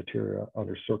hazardous material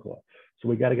under CERCLA. So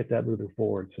we got to get that moving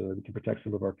forward so that we can protect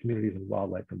some of our communities and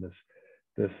wildlife from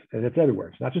this. And it's everywhere.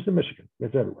 It's not just in Michigan,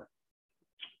 it's everywhere.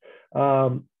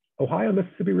 Ohio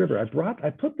Mississippi River. I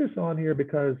put this on here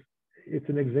because it's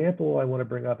an example I want to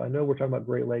bring up. I know we're talking about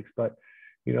Great Lakes, but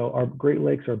our Great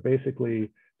Lakes are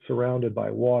basically surrounded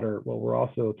by water. Well, we're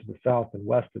also to the south and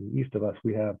west and east of us,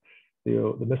 we have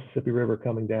the Mississippi River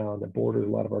coming down that borders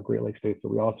a lot of our Great Lakes states,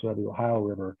 but we also have the Ohio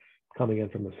River coming in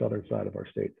from the southern side of our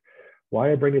states.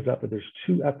 Why I bring this up is there's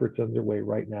two efforts underway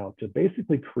right now to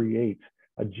basically create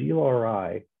a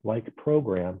GLRI-like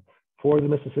program for the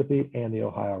Mississippi and the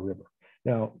Ohio River.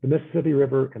 Now, the Mississippi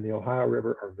River and the Ohio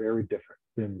River are very different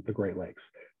than the Great Lakes.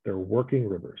 They're working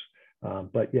rivers,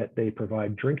 but yet they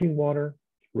provide drinking water,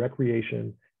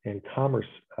 recreation, and commerce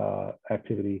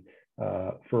activity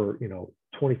for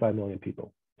 25 million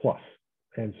people plus.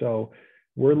 And so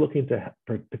we're looking to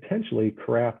potentially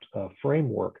craft a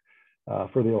framework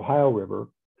for the Ohio River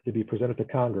to be presented to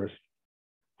Congress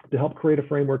to help create a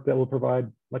framework that will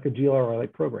provide like a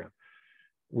GLRI-like program.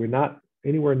 We're not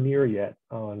anywhere near yet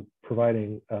on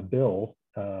providing a bill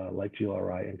like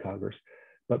GLRI in Congress,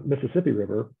 but Mississippi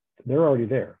River, they're already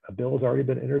there. A bill has already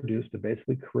been introduced to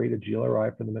basically create a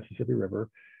GLRI for the Mississippi River,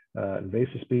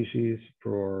 invasive species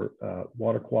for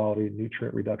water quality,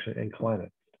 nutrient reduction, and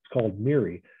climate. It's called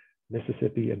MIRI,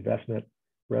 Mississippi Investment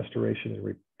Restoration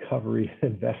and Recovery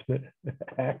Investment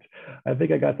Act. I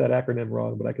think I got that acronym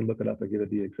wrong, but I can look it up and give it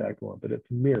the exact one, but it's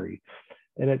MIRI.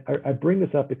 And I bring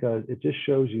this up because it just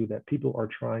shows you that people are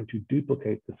trying to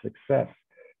duplicate the success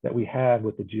that we had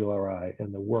with the GLRI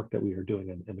and the work that we are doing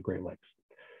in the Great Lakes.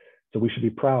 So we should be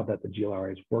proud that the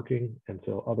GLRI is working, and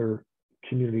so other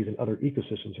communities and other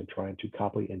ecosystems are trying to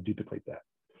copy and duplicate that.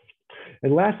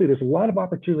 And lastly, there's a lot of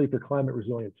opportunity for climate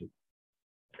resiliency.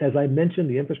 As I mentioned,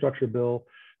 the infrastructure bill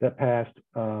that passed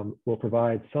will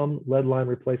provide some lead line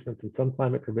replacements and some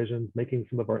climate provisions, making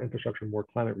some of our infrastructure more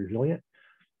climate resilient.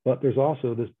 But there's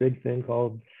also this big thing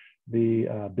called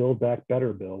the Build Back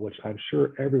Better bill, which I'm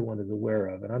sure everyone is aware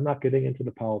of. And I'm not getting into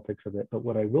the politics of it, but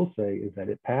what I will say is that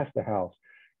it passed the House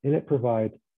and it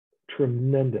provides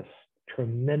tremendous,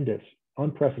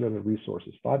 unprecedented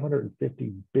resources, $550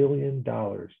 billion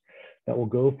that will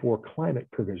go for climate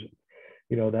provision,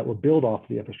 that will build off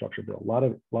the infrastructure bill.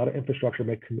 A lot of infrastructure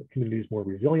make communities more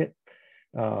resilient,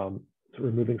 so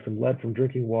removing some lead from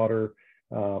drinking water,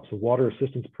 some water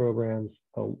assistance programs,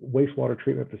 wastewater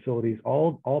treatment facilities,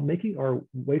 all making our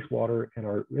wastewater and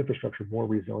our infrastructure more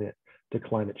resilient to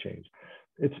climate change.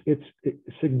 It's a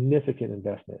significant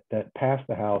investment that passed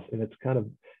the House, and it's kind of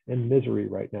in misery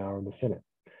right now in the Senate.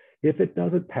 If it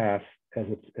doesn't pass as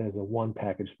a one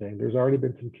package thing, there's already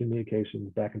been some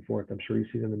communications back and forth, I'm sure you've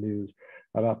seen in the news,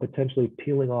 about potentially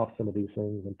peeling off some of these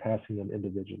things and passing them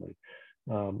individually.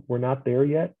 We're not there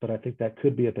yet, but I think that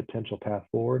could be a potential path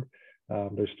forward.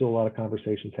 There's still a lot of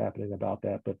conversations happening about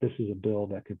that, but this is a bill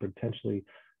that could potentially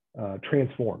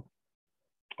transform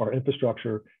our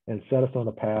infrastructure and set us on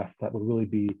a path that would really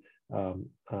be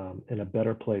in a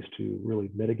better place to really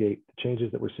mitigate the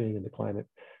changes that we're seeing in the climate,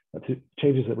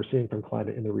 changes that we're seeing from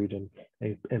climate in the region,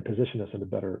 and position us in a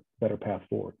better path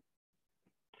forward.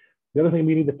 The other thing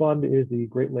we need to fund is the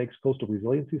Great Lakes Coastal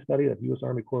Resiliency Study of U.S.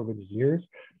 Army Corps of Engineers.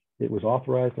 It was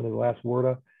authorized under the last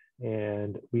WRDA,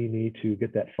 and we need to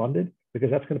get that funded because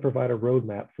that's going to provide a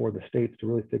roadmap for the states to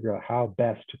really figure out how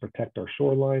best to protect our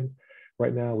shorelines.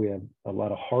 Right now, we have a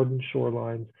lot of hardened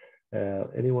shorelines.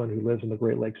 Anyone who lives in the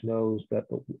Great Lakes knows that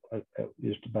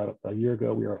just about a year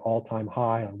ago, we were at all-time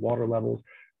high on water levels.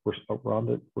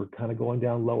 We're kind of going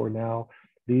down lower now.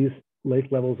 These lake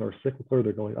levels are cyclical.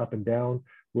 They're going up and down.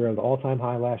 We're at the all-time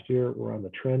high last year. We're on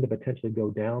the trend to potentially go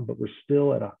down, but we're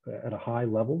still at a high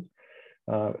level.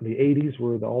 The 80s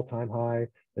were the all-time high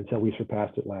until we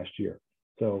surpassed it last year.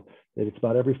 So it's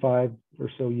about every 5 or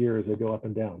so years they go up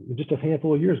and down. Just a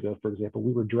handful of years ago, for example,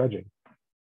 we were dredging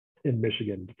in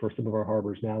Michigan for some of our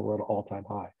harbors. Now we're at an all-time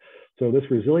high. So this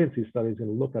resiliency study is going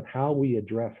to look at how we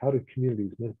address, how do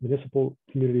communities, municipal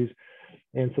communities,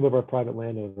 and some of our private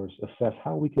landowners assess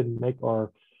how we can make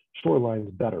our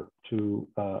shorelines better to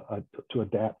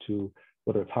adapt to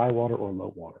whether it's high water or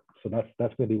low water. So that's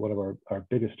going to be one of our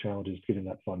biggest challenges, getting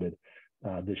that funded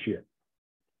this year.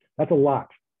 That's a lot.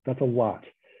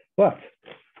 But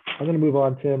I'm going to move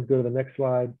on, Tim, go to the next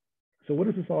slide. So what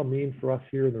does this all mean for us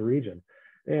here in the region?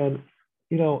 And,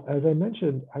 as I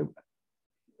mentioned,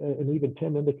 and even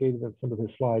Tim indicated in some of his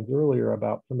slides earlier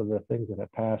about some of the things that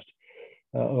have passed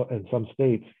in some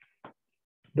states.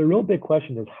 The real big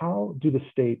question is, how do the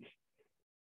states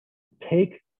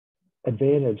take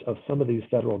advantage of some of these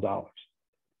federal dollars?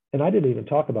 And I didn't even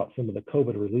talk about some of the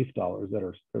COVID relief dollars that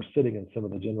are sitting in some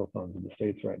of the general funds in the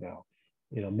states right now.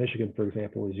 Michigan, for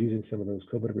example, is using some of those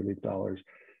COVID relief dollars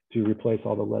to replace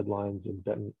all the lead lines in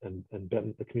Benton and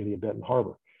Benton, the community of Benton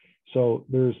Harbor. So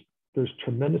there's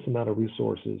tremendous amount of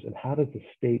resources, and how does the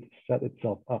state set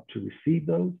itself up to receive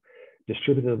those,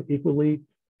 distribute them equally,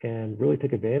 and really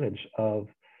take advantage of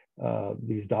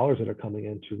these dollars that are coming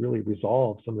in to really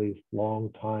resolve some of these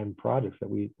long-time projects that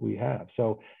we have.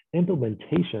 So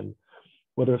implementation,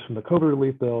 whether it's from the COVID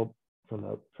relief bill,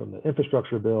 from the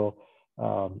infrastructure bill,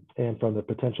 and from the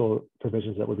potential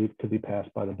provisions that could be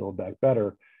passed by the Build Back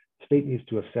Better, state needs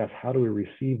to assess how do we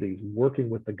receive these, working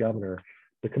with the governor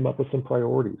to come up with some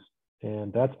priorities.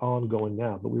 And that's ongoing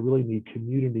now, but we really need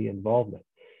community involvement.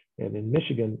 And in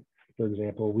Michigan, for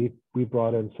example, we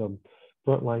brought in some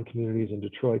frontline communities in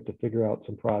Detroit to figure out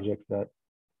some projects that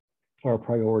are a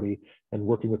priority and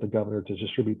working with the governor to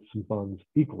distribute some funds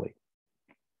equally.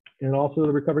 And also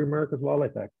the Recovering America's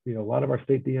Wildlife Act. You know, a lot of our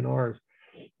state DNRs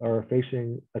are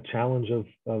facing a challenge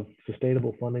of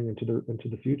sustainable funding into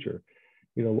the future.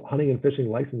 You know, hunting and fishing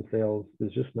license sales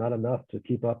is just not enough to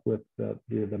keep up with the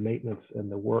maintenance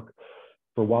and the work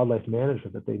for wildlife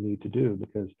management that they need to do,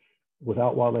 because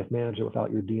without wildlife management,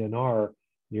 without your DNR,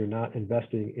 you're not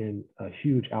investing in a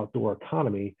huge outdoor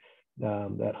economy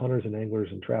that hunters and anglers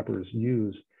and trappers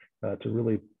use to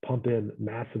really pump in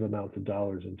massive amounts of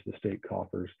dollars into the state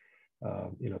coffers.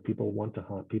 You know, people want to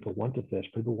hunt, people want to fish,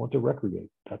 people want to recreate.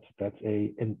 That's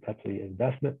a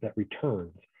investment that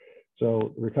returns.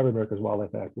 So the Recovery America's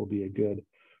Wildlife Act will be a good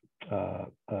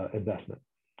investment.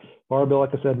 Farm Bill,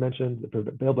 like I said, mentioned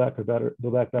Build Back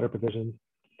Better provisions.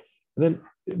 And then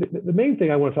the main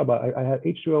thing I want to talk about, I had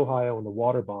H2O Ohio and the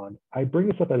water bond. I bring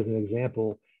this up as an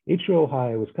example. H2O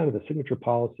Ohio was kind of the signature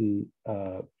policy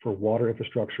for water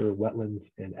infrastructure, wetlands,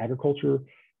 and agriculture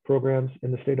programs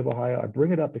in the state of Ohio. I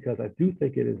bring it up because I do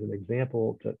think it is an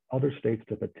example to other states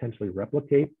to potentially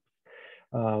replicate.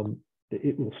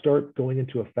 It will start going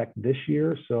into effect this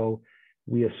year. So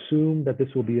we assume that this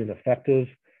will be an effective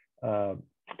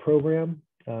program.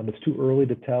 It's too early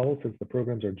to tell since the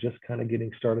programs are just kind of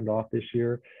getting started off this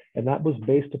year. And that was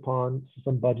based upon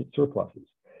some budget surpluses.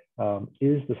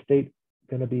 Is the state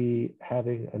going to be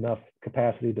having enough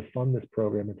capacity to fund this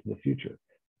program into the future?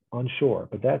 Unsure,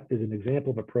 but that is an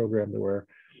example of a program where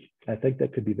I think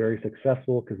that could be very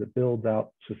successful because it builds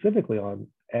out specifically on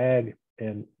ag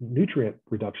and nutrient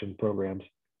reduction programs,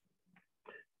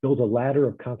 builds a ladder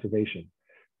of conservation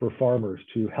for farmers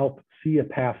to help see a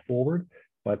path forward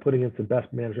by putting in some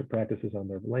best management practices on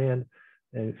their land,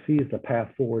 and it sees the path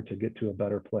forward to get to a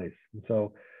better place. And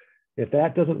so if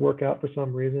that doesn't work out for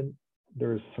some reason,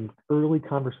 there's some early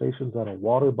conversations on a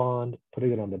water bond,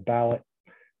 putting it on the ballot.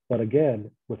 But again,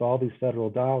 with all these federal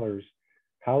dollars,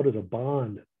 how does a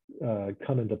bond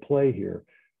come into play here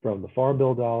from the Farm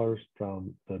Bill dollars,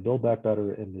 from the Build Back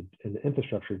Better and the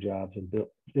infrastructure jobs and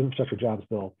infrastructure jobs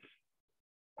bill?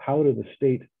 How does the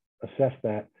state assess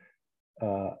that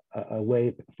a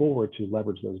way forward to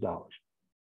leverage those dollars?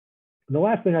 And the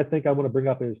last thing I think I want to bring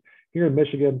up is here in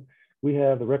Michigan, we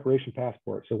have the recreation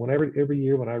passport. So every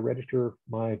year when I register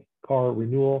my car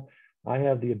renewal, I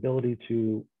have the ability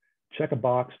to check a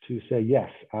box to say, yes,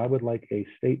 I would like a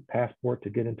state passport to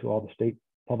get into all the state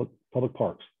public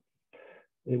parks.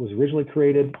 It was originally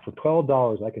created for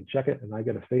 $12. I can check it and I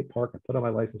get a state park, I put on my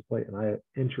license plate and I have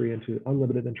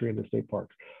unlimited entry into state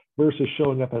parks versus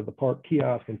showing up at the park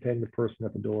kiosk and paying the person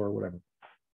at the door or whatever.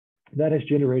 That has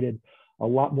generated a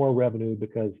lot more revenue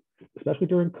because, especially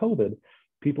during COVID,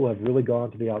 people have really gone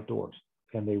to the outdoors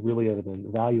and they really have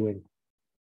been valuing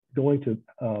going to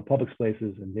public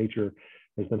spaces, and nature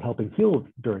has been helping heal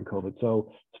during COVID.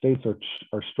 So states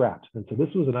are strapped. And so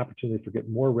this was an opportunity for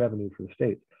getting more revenue for the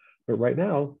states. But right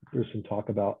now, there's some talk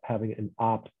about having an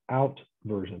opt-out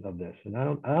version of this. And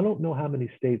I don't know how many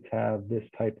states have this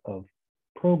type of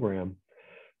program,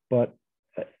 but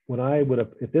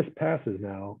if this passes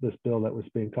now, this bill that was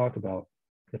being talked about,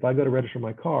 if I go to register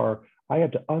my car, I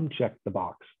have to uncheck the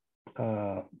box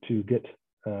to get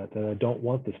that I don't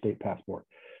want the state passport.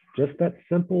 Just that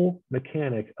simple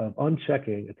mechanic of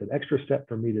unchecking, it's an extra step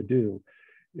for me to do.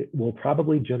 It will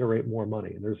probably generate more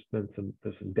money. And there's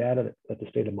some data that the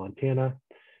state of Montana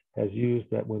has used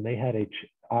that when they had a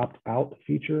opt-out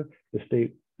feature, the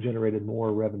state generated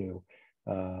more revenue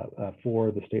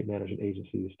for the state management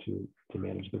agencies to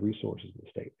manage the resources of the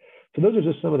state. So those are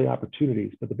just some of the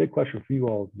opportunities. But the big question for you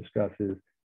all to discuss is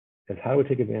how do we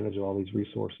take advantage of all these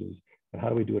resources? And how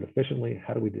do we do it efficiently?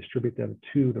 How do we distribute them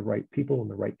to the right people in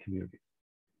the right communities?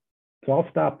 So I'll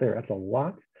stop there. That's a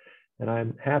lot. And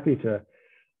I'm happy to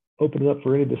open it up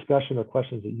for any discussion or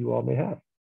questions that you all may have.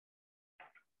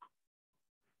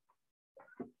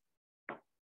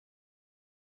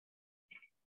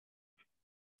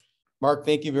 Mark,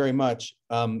 thank you very much.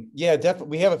 Yeah,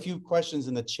 definitely. We have a few questions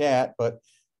in the chat, but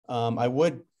I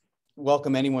would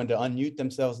welcome anyone to unmute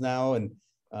themselves now and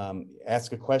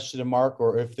ask a question to Mark,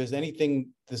 or if there's anything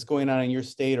that's going on in your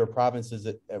state or provinces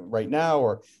that, right now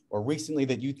or recently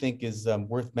that you think is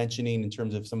worth mentioning in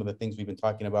terms of some of the things we've been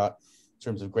talking about in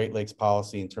terms of Great Lakes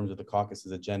policy, in terms of the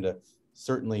caucus's agenda.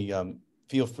 Certainly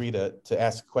feel free to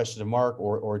ask a question to Mark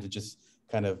or to just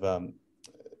kind of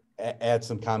add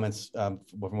some comments from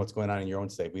what's going on in your own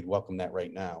state. We'd welcome that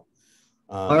right now.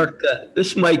 Mark,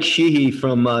 this is Mike Sheehy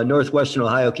from Northwestern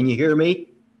Ohio. Can you hear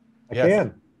me? I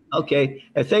can. Okay.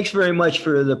 Thanks very much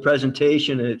for the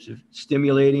presentation. It's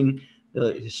stimulating.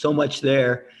 There's so much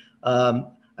there.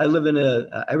 I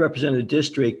I I represent a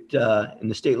district in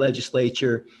the state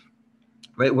legislature,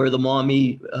 right where the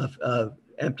Maumee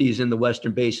empties in the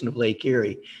western basin of Lake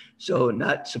Erie. So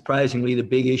not surprisingly, the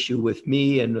big issue with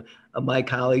me and my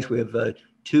colleagues, we have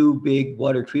 2 big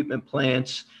water treatment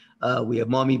plants. We have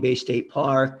Maumee Bay State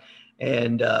Park,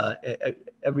 and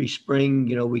every spring,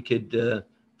 we could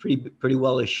pretty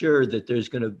well assure that there's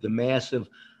going to the massive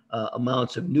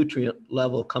amounts of nutrient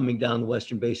level coming down the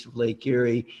western basin of Lake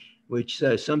Erie, which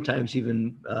sometimes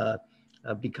even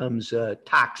becomes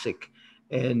toxic.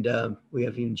 And we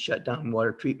have even shut down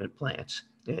water treatment plants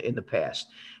in the past.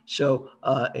 So,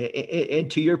 and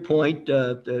to your point,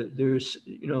 there's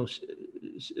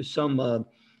some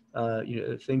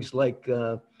things like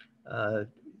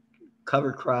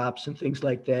cover crops and things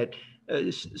like that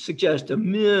suggest a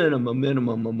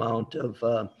minimum amount of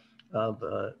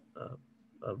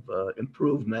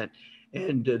improvement.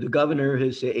 And the governor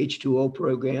has the H2O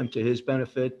program to his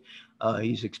benefit.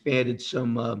 He's expanded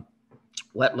some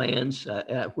wetlands,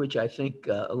 which I think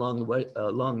along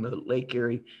the Lake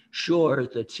Erie shore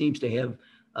that seems to have,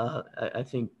 I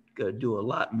think, do a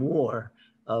lot more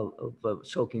of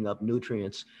soaking up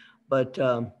nutrients. But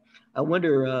I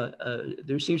wonder,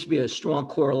 there seems to be a strong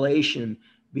correlation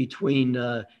between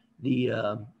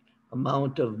the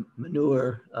amount of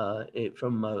manure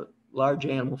from large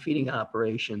animal feeding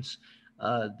operations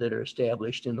that are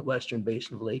established in the western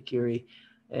basin of Lake Erie.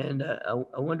 And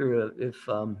I wonder if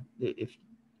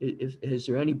has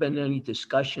there been any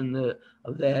discussion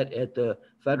of that at the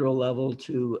federal level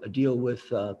to deal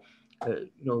with,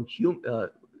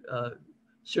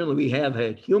 certainly we have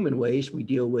had human waste. We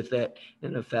deal with that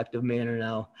in an effective manner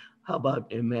now. How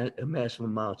about massive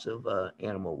amounts of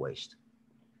animal waste?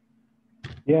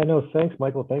 Yeah, no, thanks,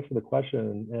 Michael. Thanks for the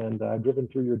question. And I've driven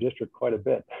through your district quite a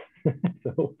bit.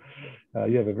 So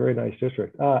you have a very nice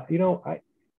district.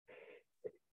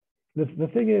 The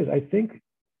thing is, I think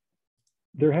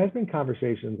there has been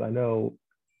conversations, I know,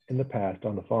 in the past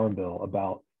on the Farm Bill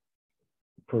about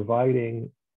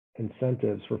providing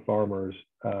incentives for farmers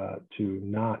to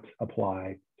not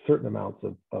apply certain amounts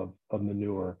of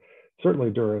manure, certainly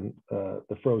during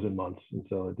the frozen months. And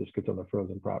so it just gets on the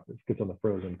frozen top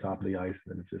of the ice,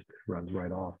 and then it runs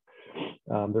right off.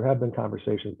 There have been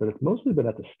conversations, but it's mostly been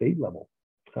at the state level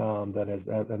that has,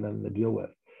 and then to deal with.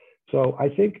 So I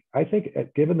think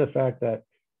given the fact that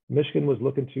Michigan was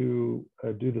looking to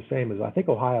do the same as, I think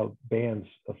Ohio bans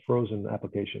a frozen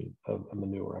application of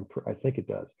manure. I think it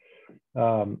does.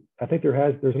 I think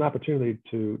there's an opportunity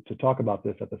to talk about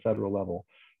this at the federal level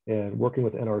and working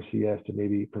with NRCS to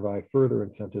maybe provide further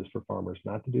incentives for farmers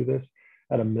not to do this.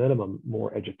 At a minimum,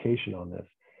 more education on this.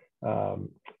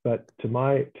 But to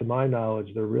my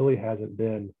knowledge, there really hasn't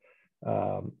been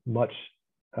much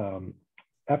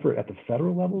effort at the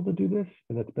federal level to do this,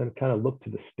 and it's been kind of looked to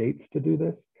the states to do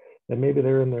this. And maybe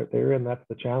that's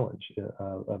the challenge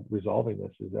of resolving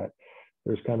this, is that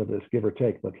there's kind of this give or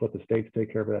take. Let's let the states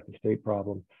take care of it at the state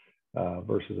problem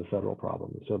versus a federal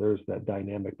problem. So there's that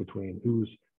dynamic between who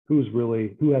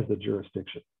has the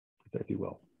jurisdiction, if you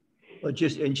will. Well,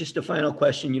 just a final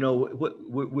question.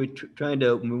 We're trying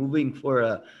to moving for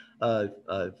a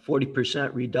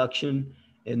 40% reduction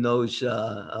in those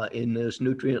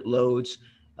nutrient loads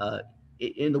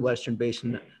in the Western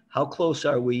Basin. How close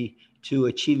are we to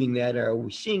achieving that? Are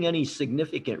we seeing any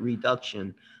significant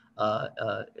reduction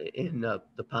in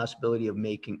the possibility of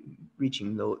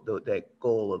reaching that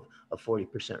goal of a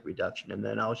 40% reduction? And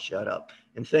then I'll shut up.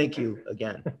 And thank you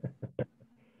again.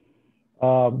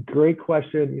 Great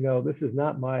question. This is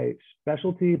not my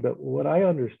specialty, but what I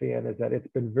understand is that it's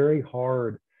been very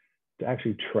hard to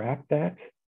actually track that.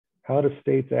 How do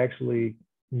states actually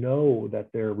know that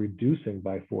they're reducing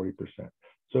by 40%?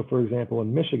 So for example,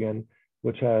 in Michigan,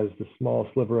 which has the small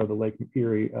sliver of the Lake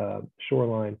Erie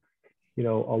shoreline, a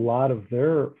lot of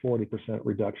their 40%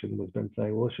 reduction has been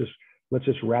saying, well, let's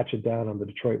just ratchet down on the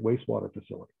Detroit wastewater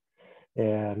facility.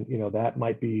 And that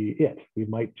might be it. We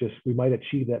might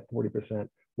achieve that 40%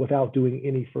 without doing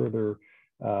any further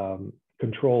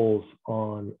controls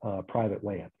on private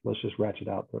land. Let's just ratchet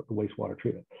out the wastewater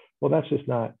treatment. Well,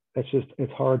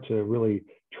 it's hard to really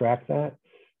track that.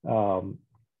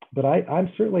 But I'm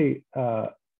certainly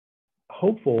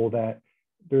hopeful that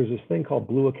there's this thing called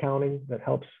blue accounting that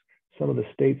helps some of the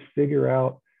states figure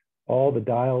out all the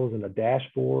dials and the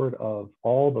dashboard of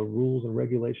all the rules and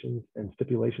regulations and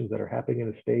stipulations that are happening in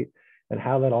a state, and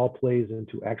how that all plays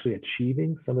into actually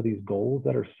achieving some of these goals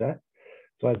that are set.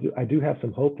 So I do have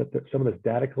some hope that some of this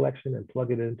data collection and plug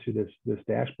it into this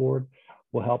dashboard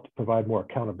will help provide more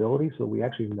accountability, so we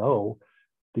actually know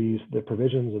the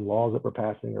provisions and laws that we're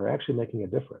passing are actually making a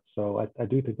difference. So I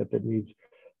do think that needs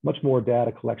much more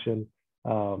data collection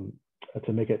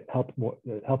to make it help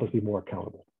us be more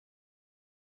accountable.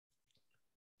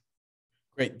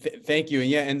 Great, thank you. And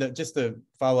yeah, and just to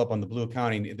follow up on the Blue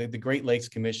Accounting, the Great Lakes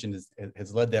Commission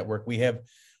has led that work. We have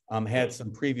had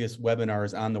some previous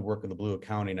webinars on the work of the Blue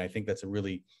Accounting. I think that's a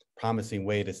really promising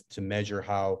way to measure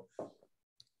how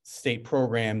state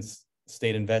programs,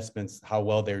 state investments, how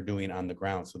well they're doing on the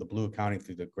ground. So the Blue Accounting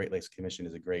through the Great Lakes Commission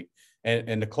is a great.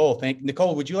 And Nicole,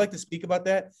 Nicole, would you like to speak about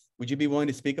that? Would you be willing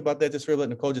to speak about that? Just for let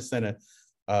Nicole just send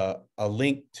a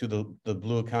link to the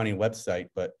Blue Accounting website.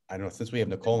 But I don't know, since we have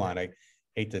Nicole on, I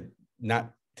hate to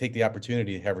not take the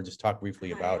opportunity to have her just talk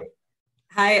briefly about it.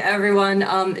 Hi, everyone.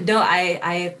 No,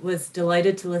 I was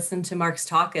delighted to listen to Mark's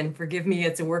talk, and forgive me,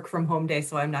 it's a work from home day,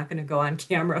 so I'm not going to go on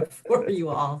camera for you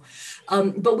all.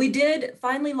 But we did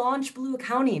finally launch Blue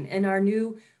Accounting in our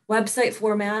new website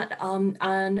format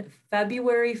on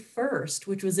February 1st,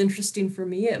 which was interesting for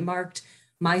me. It marked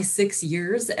my 6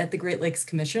 years at the Great Lakes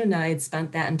Commission, and I had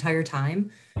spent that entire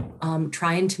time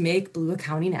trying to make Blue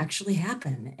Accounting actually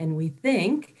happen. And we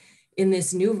think in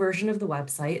this new version of the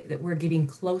website that we're getting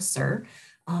closer.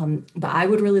 But I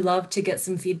would really love to get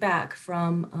some feedback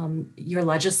from your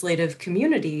legislative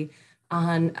community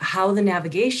on how the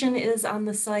navigation is on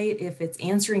the site, if it's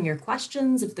answering your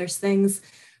questions, if there's things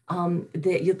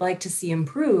that you'd like to see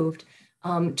improved.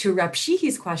 To Rep.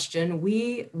 Sheehy's question,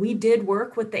 we did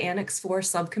work with the Annex 4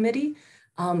 subcommittee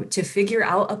to figure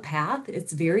out a path.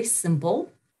 It's very simple,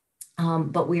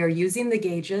 but we are using the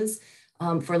gauges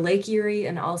for Lake Erie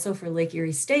and also for Lake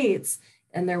Erie states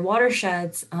and their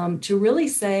watersheds to really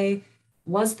say,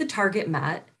 was the target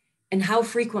met and how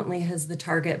frequently has the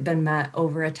target been met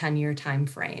over a 10-year time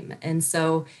frame? And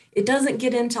so it doesn't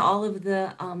get into all of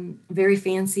the very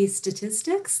fancy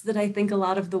statistics that I think a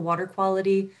lot of the water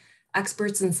quality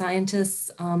experts and scientists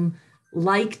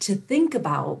like to think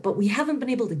about, but we haven't been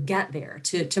able to get there,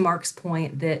 to Mark's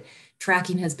point that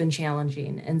tracking has been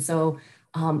challenging. And so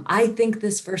I think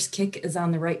this first kick is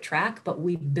on the right track, but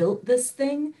we built this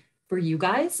thing for you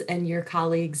guys and your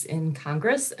colleagues in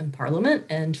Congress and Parliament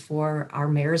and for our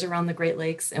mayors around the Great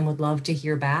Lakes, and would love to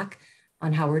hear back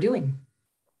on how we're doing.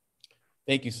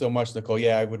 Thank you so much, Nicole.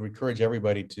 Yeah, I would encourage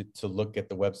everybody to look at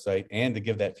the website and to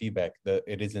give that feedback.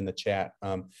 It is in the chat.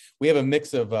 We have a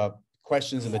mix of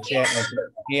questions in the chat and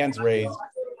hands raised.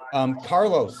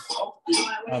 Carlos,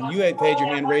 you had your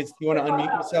hand raised. Do you want to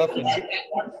unmute yourself?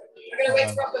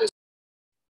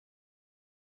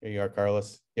 Here you are,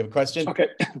 Carlos. You have a question? Okay.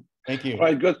 Thank you. All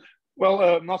right, good.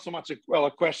 Well, not so much a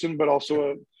question, but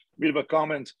also a bit of a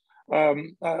comment.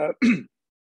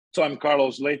 So I'm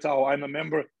Carlos Leitao. I'm a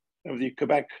member of the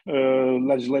Quebec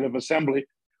Legislative Assembly,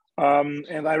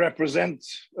 and I represent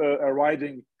a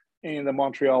riding in the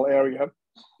Montreal area,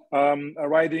 a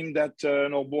riding that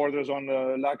borders on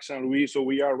Lac Saint Louis. So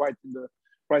we are right in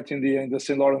the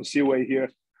St. Lawrence Seaway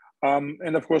here.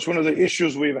 And of course, one of the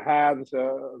issues we've had,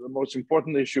 the most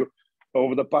important issue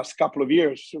over the past couple of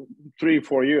years,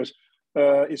 3-4 years,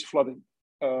 is flooding.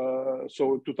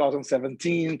 So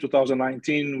 2017,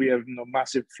 2019, we have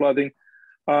massive flooding.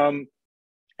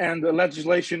 And the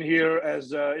legislation here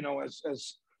as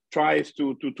tries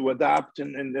to adapt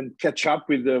and catch up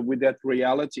with that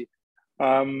reality.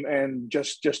 And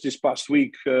just this past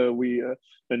week, a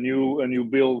new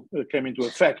bill came into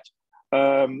effect.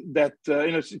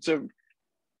 It's a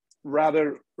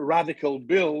rather radical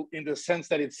bill in the sense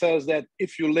that it says that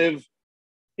if you live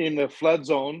in a flood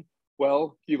zone,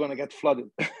 well, you're going to get flooded.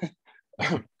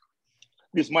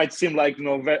 This might seem like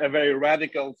a very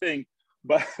radical thing,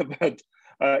 but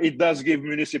it does give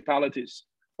municipalities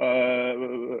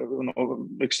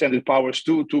extended powers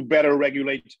to better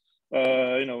regulate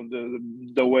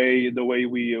the way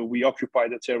we occupy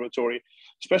the territory,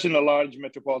 especially in a large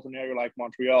metropolitan area like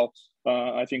Montreal.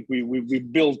 I think we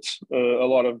built a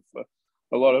lot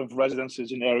of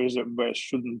residences in areas where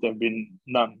shouldn't have been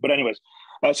none. But anyways,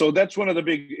 so that's one of the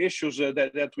big issues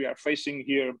that we are facing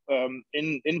here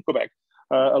in Quebec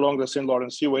along the St.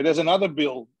 Lawrence Seaway. There's another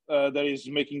bill that is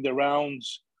making the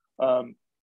rounds of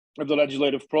the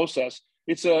legislative process.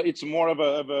 It's more of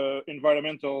a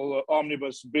environmental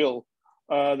omnibus bill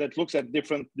that looks at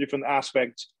different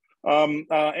aspects. And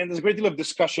there's a great deal of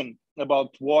discussion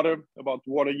about water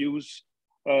use,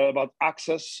 about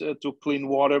access to clean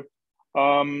water.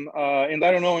 And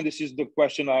I don't know, and this is the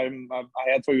question I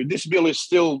had for you. This bill is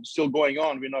still going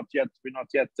on. We're not yet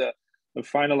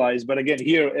finalized. But again,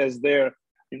 here as there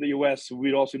in the US,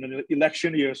 we're also in an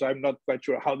election year, so I'm not quite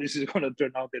sure how this is going to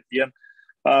turn out at the end.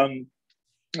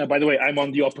 By the way, I'm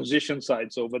on the opposition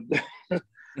side, so but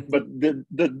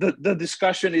the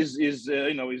discussion is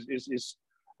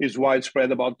is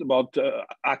widespread about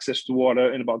access to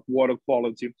water and about water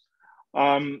quality.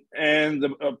 A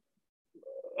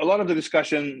lot of the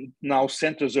discussion now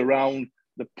centers around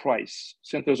the price,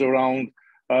 centers around,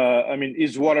 I mean,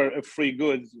 is water a free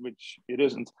good, which it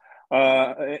isn't?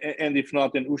 And if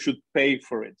not, then who should pay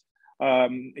for it?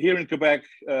 Here in Quebec,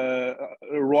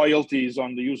 royalties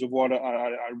on the use of water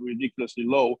are ridiculously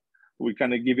low. We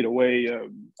kind of give it away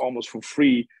almost for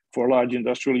free for large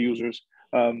industrial users.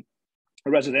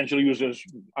 Residential users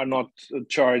are not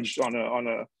charged on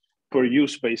a per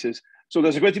use basis. So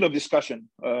there's a great deal of discussion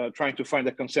trying to find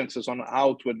a consensus on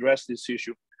how to address this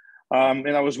issue.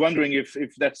 And I was wondering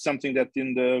if that's something that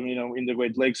in the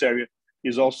Great Lakes area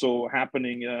is also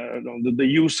happening, the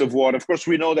use of water. Of course,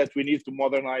 we know that we need to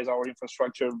modernize our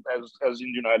infrastructure as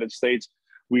in the United States.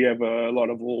 We have a lot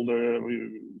of older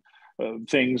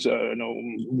things,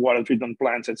 water treatment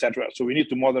plants, etc. So we need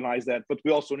to modernize that, but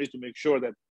we also need to make sure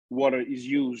that water is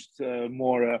used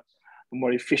more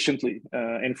efficiently,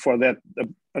 and for that,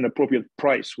 an appropriate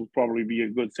price would probably be a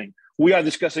good thing. We are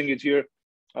discussing it here.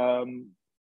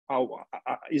 How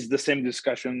is the same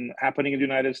discussion happening in the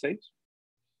United States?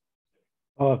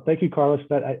 Thank you, Carlos.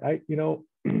 That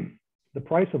the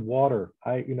price of water,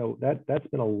 that's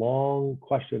been a long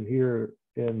question here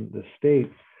in the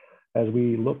States as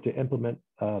we look to implement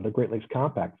the Great Lakes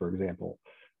Compact, for example,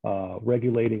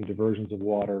 regulating diversions of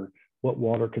water, what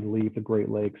water can leave the Great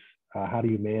Lakes, how do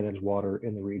you manage water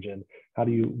in the region, how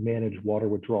do you manage water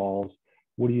withdrawals,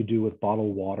 what do you do with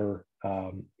bottled water,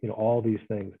 all these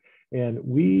things. And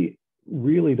we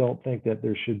really don't think that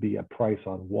there should be a price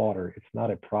on water. It's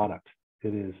not a product.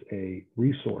 It is a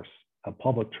resource, a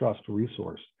public trust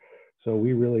resource. So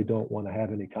we really don't want to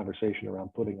have any conversation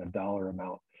around putting a dollar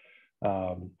amount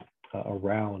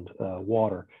around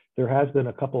water. There has been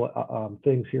a couple of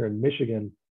things here in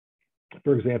Michigan.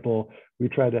 For example, we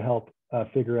tried to help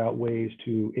figure out ways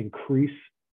to increase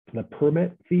the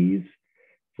permit fees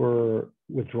for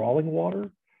withdrawing water.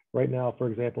 Right now, for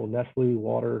example, Nestle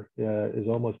water is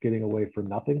almost getting away for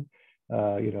nothing.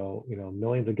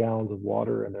 Millions of gallons of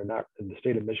water, and the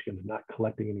state of Michigan is not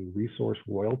collecting any resource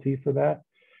royalty for that.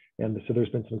 And so there's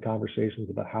been some conversations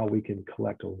about how we can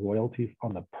collect a royalty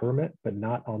on the permit, but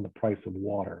not on the price of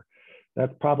water.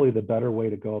 That's probably the better way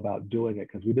to go about doing it,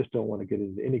 because we just don't want to get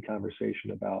into any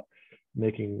conversation about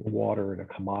making water a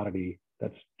commodity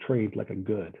that's traded like a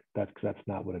good. That's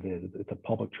not what it is. It's a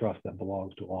public trust that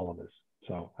belongs to all of us.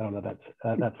 So I don't know,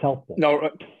 that's helpful. No,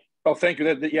 well, thank you.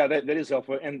 That is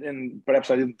helpful, and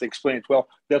perhaps I didn't explain it well.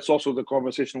 That's also the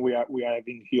conversation we are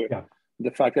having here. Yeah.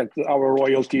 The fact that our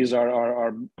royalties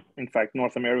are in fact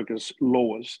North America's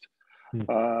lowest,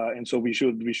 and so we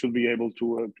should be able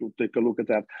to take a look at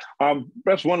that.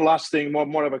 Perhaps one last thing,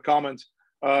 more of a comment.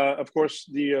 Of course,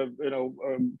 the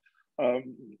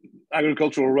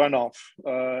agricultural runoff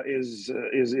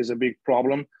is a big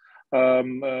problem.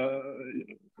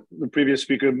 The previous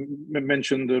speaker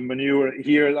mentioned the manure.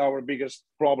 Here, our biggest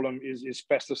problem is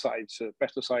pesticides,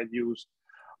 pesticide use.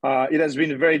 It has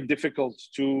been very difficult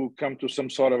to come to some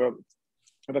sort of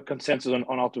a consensus on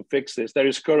how to fix this. There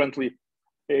is currently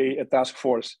a task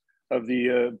force of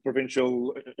the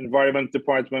provincial environment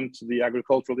department, the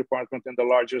agricultural department, and the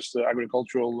largest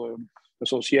agricultural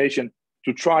association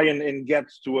to try and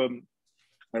get to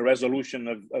a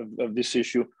resolution of this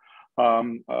issue.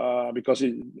 Because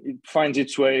it finds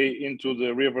its way into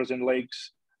the rivers and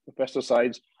lakes, the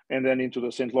pesticides, and then into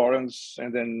the St. Lawrence,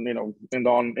 and then and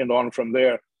on from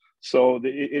there. So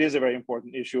it is a very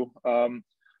important issue.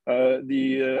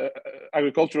 The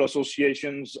agricultural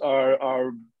associations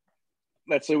are,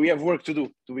 let's say, we have work to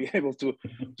do to be able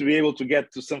to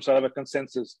get to some sort of a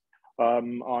consensus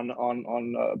on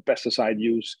pesticide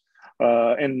use.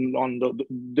 And on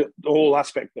the whole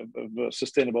aspect of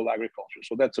sustainable agriculture.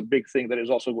 So that's a big thing that is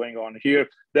also going on here.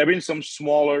 There have been some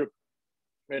smaller,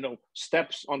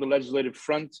 steps on the legislative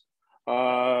front,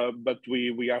 but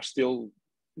we are still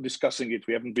discussing it.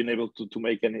 We haven't been able to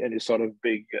make any sort of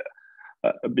big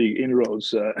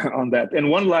inroads on that. And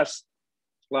one last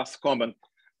comment,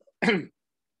 an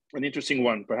interesting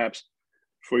one perhaps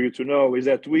for you to know, is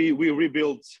that we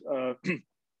rebuilt.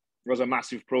 Was a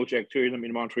massive project here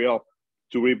in Montreal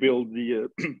to rebuild the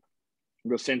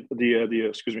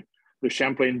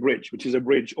Champlain Bridge, which is a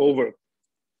bridge over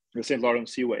the St.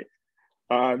 Lawrence Seaway.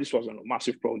 This was a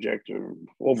massive project,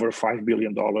 over $5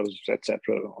 billion, etc.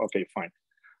 Okay, fine.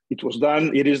 It was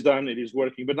done. It is done. It is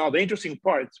working. But now the interesting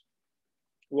part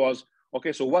was,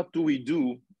 okay, so what do we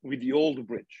do with the old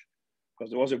bridge?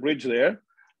 Because there was a bridge there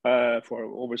for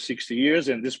over 60 years,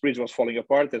 and this bridge was falling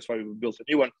apart. That's why we built a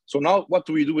new one. So now what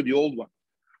do we do with the old one?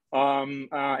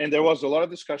 And there was a lot of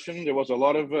discussion. There was a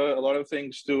lot of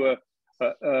things to,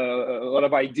 a lot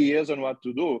of ideas on what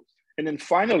to do. And then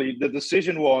finally, the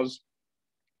decision was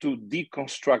to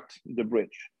deconstruct the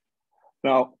bridge.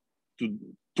 Now,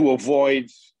 to avoid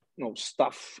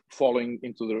stuff falling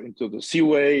into the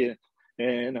seaway,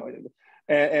 and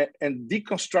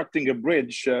deconstructing a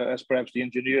bridge, as perhaps the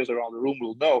engineers around the room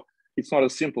will know, it's not a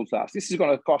simple task. This is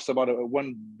going to cost about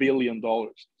 $1 billion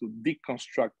to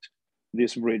deconstruct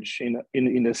this bridge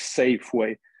in a safe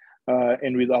way,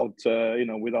 and without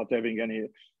having any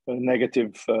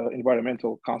negative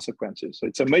environmental consequences. So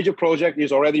it's a major project.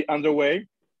 It's already underway.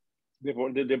 They've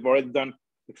already done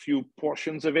a few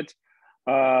portions of it.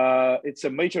 It's a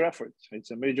major effort. And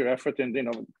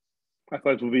I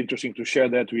thought it would be interesting to share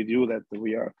that with you, that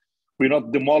we're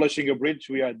not demolishing a bridge,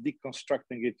 we are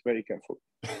deconstructing it very carefully.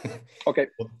 Okay.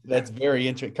 Well, that's very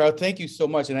interesting. Carl, thank you so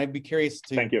much. And I'd be curious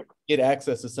to get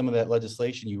access to some of that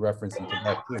legislation you referenced in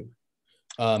Quebec too.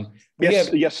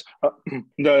 Yes.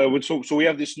 So we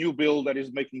have this new bill that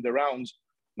is making the rounds,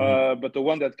 but the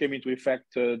one that came into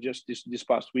effect just this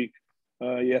past week,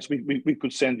 yes, we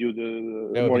could send you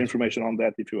the more information on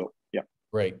that, if you will. Yeah.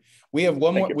 Great. We have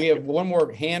one more. We have one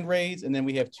more hand raised, and then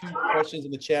we have 2 questions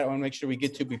in the chat I want to make sure we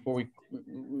get to before we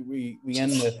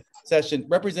end the session.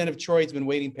 Representative Troy has been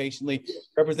waiting patiently.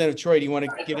 Representative Troy, do you want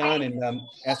to get on and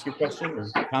ask your question or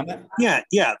comment? Yeah.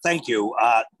 Thank you.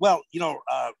 Well,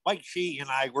 Mike Shee and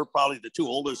I, we're probably the 2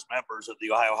 oldest members of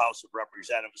the Ohio House of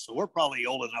Representatives, so we're probably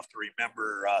old enough to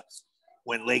remember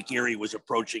when Lake Erie was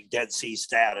approaching Dead Sea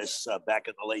status back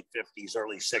in the late 50s,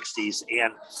 early 60s,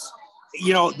 and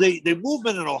the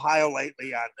movement in Ohio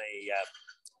lately on the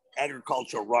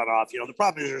agricultural runoff, the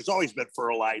problem is there's always been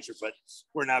fertilizer, but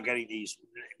we're now getting these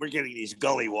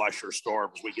gully washer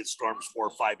storms. We get storms 4 or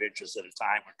 5 inches at a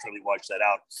time. We truly wash that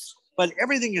out. But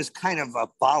everything is kind of a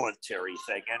voluntary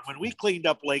thing. And when we cleaned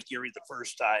up Lake Erie the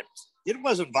first time, it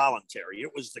wasn't voluntary.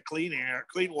 It was the Clean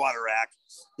Water Act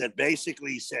that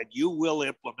basically said you will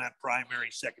implement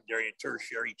primary, secondary, and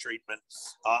tertiary treatment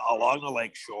along the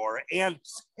lake shore. And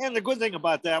the good thing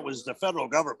about that was the federal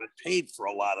government paid for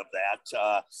a lot of that.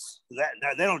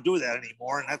 They don't do that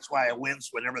anymore, and that's why it wins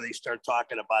whenever they start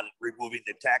talking about it, removing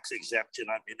the tax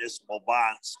exemption on municipal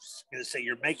bonds. And they say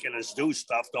you're making us do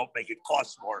stuff, don't make it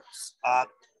cost more.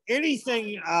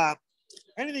 Anything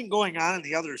going on in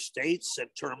the other states in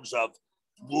terms of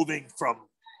moving from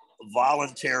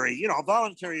voluntary,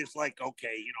 voluntary is like,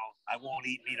 okay, I won't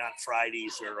eat meat on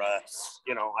Fridays, or,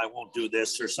 I won't do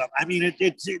this or something. I mean,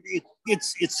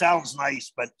 it sounds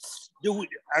nice, but are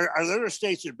there other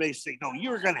states that basically, no,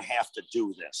 you're going to have to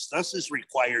do this. This is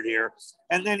required here.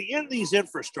 And then in these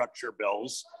infrastructure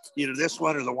bills, either this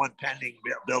one or the one pending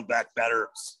Build Back Better,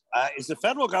 is the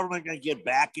federal government going to get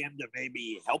back into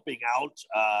maybe helping out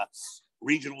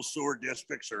regional sewer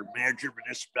districts or major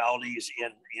municipalities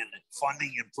in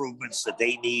funding improvements that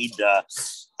they need,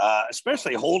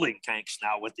 especially holding tanks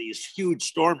now with these huge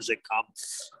storms that come.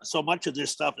 So much of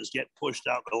this stuff is getting pushed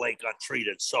out in the lake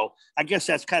untreated. So I guess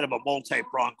that's kind of a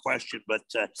multi-pronged question, but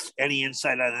any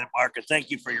insight on that, Mark? And thank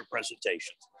you for your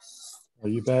presentation.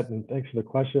 Well, you bet, and thanks for the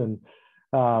question.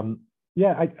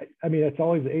 Yeah, I mean, it's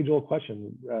always the age-old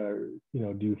question. Do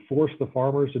you force the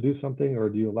farmers to do something, or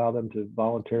do you allow them to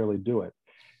voluntarily do it?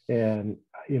 And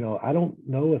I don't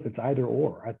know if it's either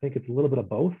or. I think it's a little bit of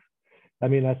both. I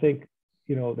mean, I think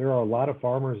there are a lot of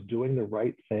farmers doing the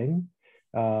right thing,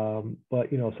 but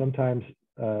sometimes,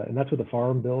 and that's where the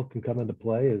Farm Bill can come into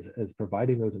play, is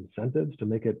providing those incentives to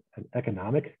make it an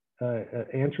economic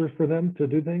answer for them to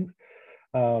do things.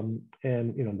 And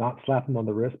not slap them on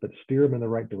the wrist, but steer them in the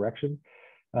right direction.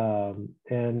 So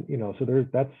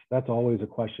that's always a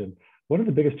question. One of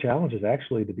the biggest challenges,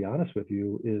 actually, to be honest with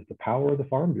you, is the power of the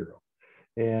Farm Bureau.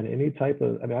 And any type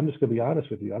of, I'm just going to be honest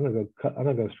with you. I'm going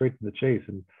to go straight to the chase,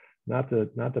 and not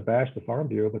to bash the Farm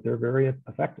Bureau, but they're very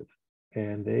effective,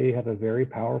 and they have a very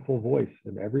powerful voice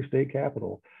in every state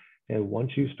capital. And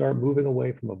once you start moving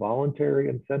away from a voluntary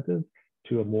incentive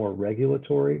to a more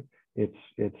regulatory, it's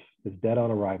dead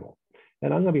on arrival.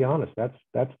 And I'm going to be honest, that's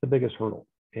the biggest hurdle.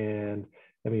 And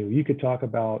I mean, you could talk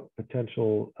about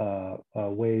potential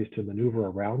ways to maneuver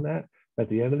around that. But at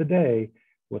the end of the day,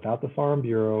 without the Farm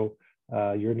Bureau,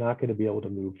 you're not going to be able to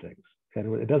move things.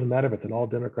 And it doesn't matter if it's an all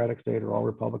Democratic state or all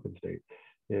Republican state.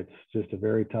 It's just a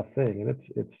very tough thing. And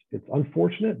it's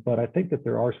unfortunate, but I think that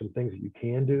there are some things that you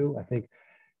can do. I think,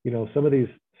 some of these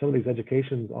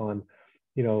educations on,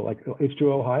 like H2O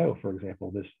Ohio, for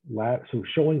example, so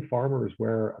showing farmers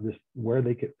where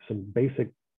they get some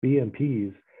basic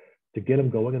BMPs to get them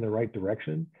going in the right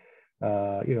direction.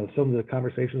 Some of the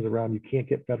conversations around you can't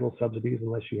get federal subsidies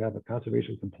unless you have a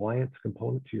conservation compliance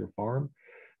component to your farm,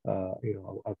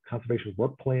 a conservation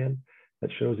work plan that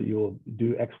shows that you will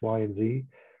do X, Y, and Z.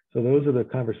 So those are the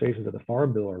conversations that the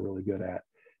Farm Bill are really good at.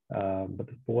 But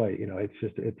boy,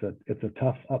 it's a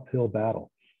tough uphill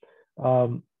battle.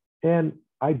 And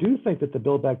I do think that the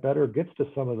Build Back Better gets to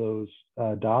some of those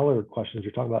dollar questions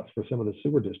you're talking about for some of the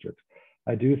sewer districts.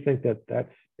 I do think that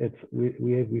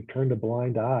we've turned a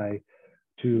blind eye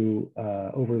to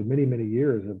over many, many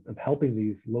years of helping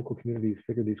these local communities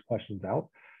figure these questions out,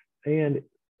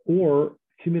 or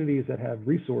communities that have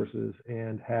resources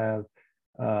and have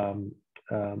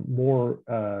more,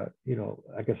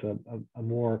 I guess a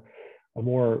more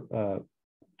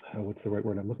what's the right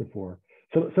word I'm looking for?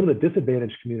 So some of the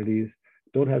disadvantaged communities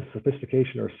don't have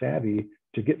sophistication or savvy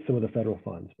to get some of the federal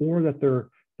funds, or that they're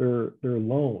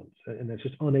loans and it's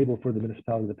just unable for the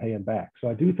municipality to pay them back. So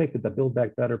I do think that the Build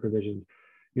Back Better provisions,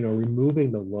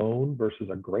 removing the loan versus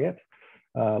a grant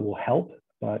will help.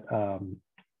 But I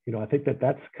think that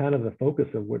that's kind of the focus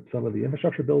of what some of the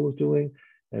infrastructure bill was doing,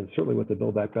 and certainly what the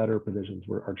Build Back Better provisions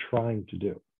are trying to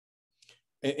do.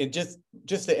 And just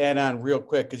to add on real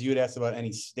quick, because you had asked about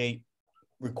any state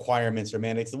requirements or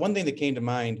mandates, the one thing that came to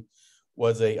mind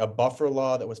was a buffer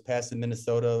law that was passed in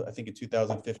Minnesota, I think in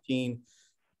 2015.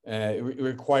 It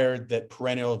required that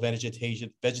perennial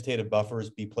vegetative buffers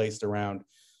be placed around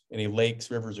any lakes,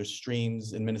 rivers, or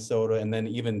streams in Minnesota, and then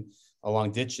even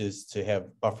along ditches to have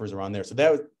buffers around there. So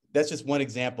that's just one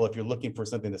example. If you're looking for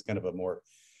something that's kind of a more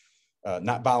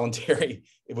not voluntary,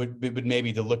 it would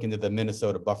maybe to look into the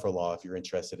Minnesota buffer law if you're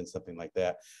interested in something like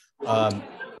that.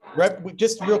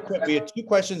 Just real quick, we had 2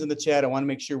 questions in the chat. I want to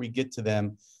make sure we get to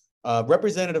them.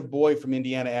 Representative Boyd from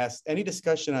Indiana asked, any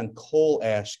discussion on coal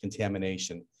ash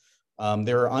contamination?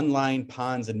 There are unlined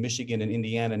ponds in Michigan and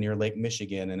Indiana near Lake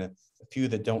Michigan, and a few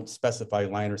that don't specify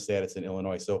liner status in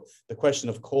Illinois. So the question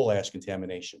of coal ash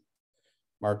contamination.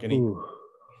 Mark, any?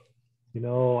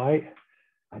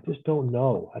 I just don't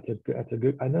know. That's a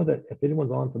good. I know that if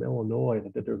anyone's on from Illinois,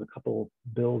 that there's a couple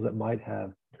bills that might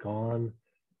have gone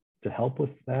to help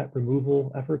with that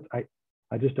removal efforts.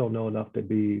 I just don't know enough to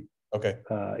be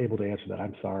able to answer that.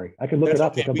 I'm sorry. I can look it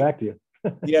up and come back to you.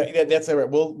 yeah, that's all right.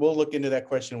 We'll look into that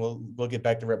question. We'll get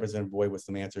back to Representative Boyd with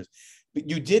some answers. But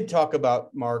you did talk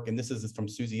about, Mark, and this is from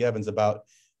Susie Evans, about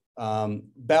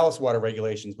ballast water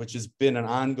regulations, which has been an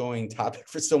ongoing topic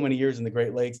for so many years in the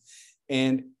Great Lakes.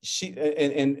 And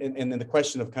then the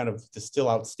question of kind of the still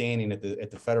outstanding at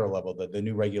the federal level, the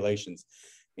new regulations.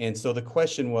 And so the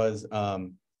question was, let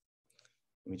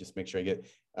me just make sure I get,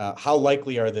 how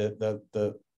likely are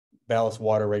the ballast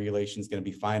water regulations going to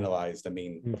be finalized? I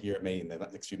mean, here maybe in the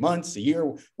next few months, a year.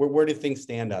 Where do things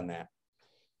stand on that?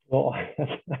 Well,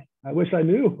 I wish I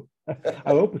knew.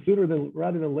 I hope sooner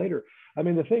rather than later. I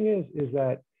mean, the thing is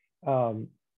that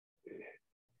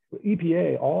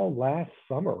EPA all last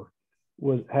summer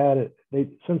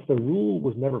since the rule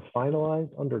was never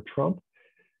finalized under Trump,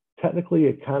 technically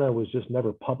it kind of was just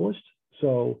never published.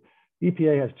 So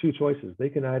EPA has 2 choices. They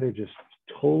can either just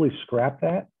totally scrap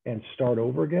that and start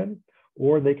over again,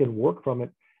 or they can work from it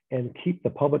and keep the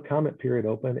public comment period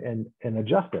open and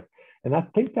adjust it. And I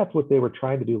think that's what they were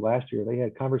trying to do last year. They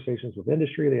had conversations with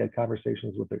industry, they had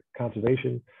conversations with the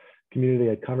conservation community, they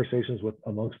had conversations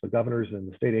amongst the governors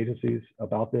and the state agencies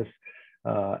about this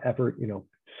effort,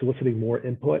 soliciting more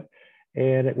input,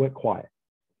 and it went quiet.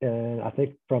 And I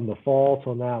think from the fall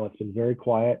till now, it's been very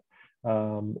quiet.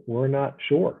 We're not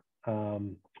sure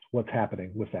what's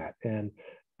happening with that. And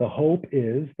the hope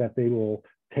is that they will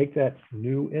take that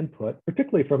new input,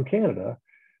 particularly from Canada,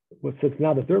 since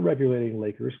now that they're regulating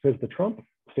Lakers, because the Trump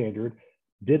standard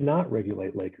did not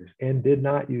regulate Lakers and did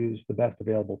not use the best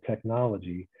available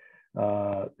technology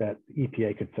that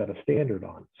EPA could set a standard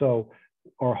on. So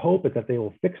our hope is that they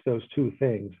will fix those 2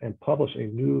 things and publish a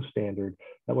new standard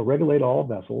that will regulate all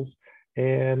vessels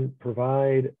and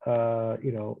provide,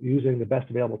 using the best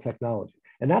available technology.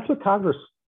 And that's what Congress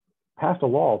passed a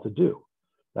law to do.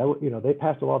 They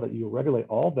passed a law that you regulate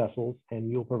all vessels and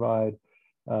you'll provide,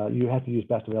 you have to use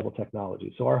best available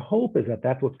technology. So our hope is that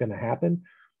that's what's going to happen.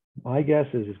 My guess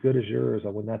is as good as yours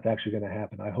on when that's actually going to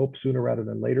happen. I hope sooner rather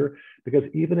than later, because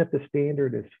even if the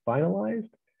standard is finalized,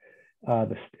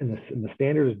 and the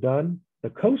standard is done, the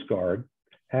Coast Guard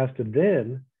has to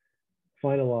then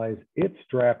finalize its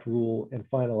draft rule and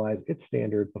finalize its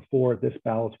standard before this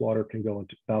ballast water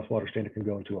standard can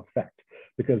go into effect.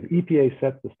 Because EPA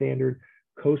sets the standard,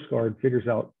 Coast Guard figures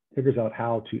out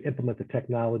how to implement the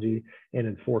technology and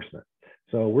enforcement.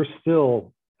 So we're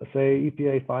still, say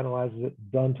EPA finalizes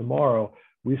it, done tomorrow,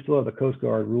 we still have the Coast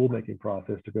Guard rulemaking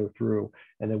process to go through.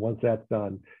 And then once that's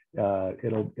done,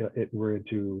 we're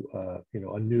into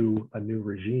a new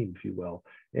regime, if you will.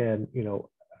 And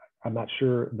I'm not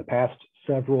sure. In the past,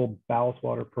 several ballast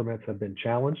water permits have been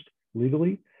challenged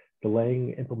legally,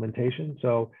 delaying implementation.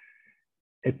 So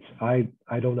I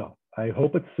don't know. I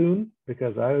hope it's soon,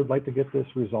 because I would like to get this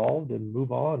resolved and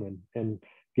move on and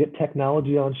get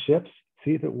technology on ships,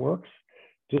 see if it works,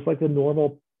 just like the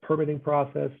normal permitting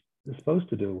process is supposed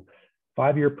to do.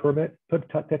 5-year permit, put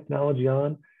technology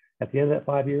on. At the end of that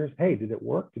 5 years, hey, did it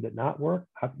work? Did it not work?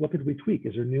 What did we tweak?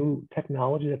 Is there new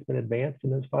technology that's been advanced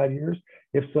in those 5 years?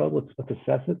 If so, let's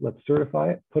assess it, let's certify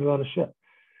it, put it on a ship.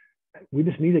 We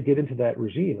just need to get into that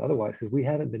regime, otherwise, because we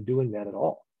haven't been doing that at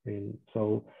all. I mean,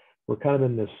 so we're kind of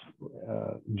in this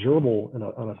gerbil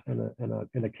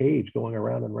in a cage going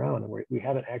around and around, and we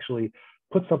haven't actually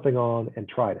put something on and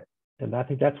tried it. And I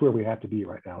think that's where we have to be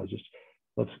right now, is just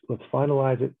let's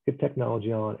finalize it, get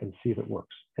technology on, and see if it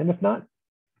works. And if not,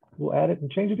 we'll add it and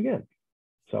change it again.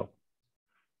 So,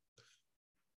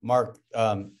 Mark,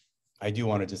 I do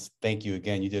want to just thank you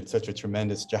again. You did such a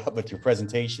tremendous job with your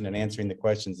presentation and answering the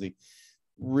questions. We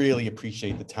really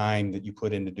appreciate the time that you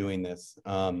put into doing this.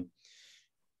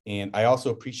 And I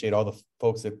also appreciate all the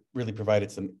folks that really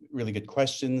provided some really good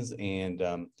questions and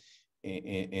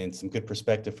some good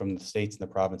perspective from the states and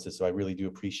the provinces. So I really do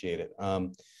appreciate it.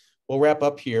 We'll wrap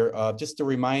up here. Just a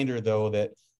reminder, though,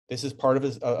 that this is part of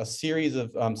a series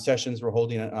of sessions we're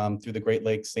holding through the Great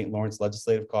Lakes St. Lawrence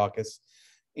Legislative Caucus.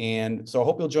 And so I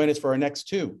hope you'll join us for our next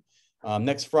two.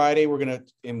 Next Friday, we're going to,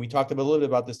 and we talked a little bit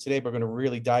about this today, but we're going to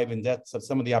really dive in depth of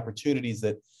some of the opportunities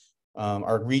that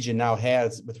our region now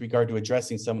has with regard to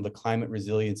addressing some of the climate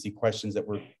resiliency questions that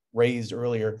were raised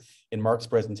earlier in Mark's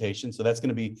presentation. So that's going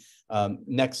to be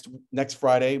next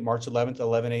Friday, March 11th,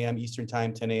 11 a.m. Eastern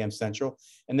Time, 10 a.m. Central.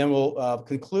 And then we'll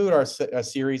conclude our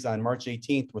series on March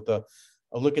 18th with a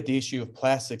look at the issue of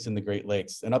plastics in the Great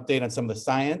Lakes, an update on some of the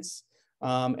science,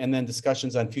 and then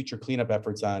discussions on future cleanup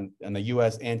efforts on the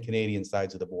U.S. and Canadian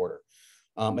sides of the border.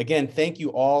 Again, thank you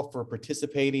all for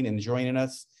participating and joining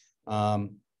us.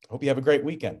 Hope you have a great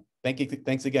weekend. Thank you.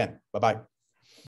 Thanks again. Bye-bye.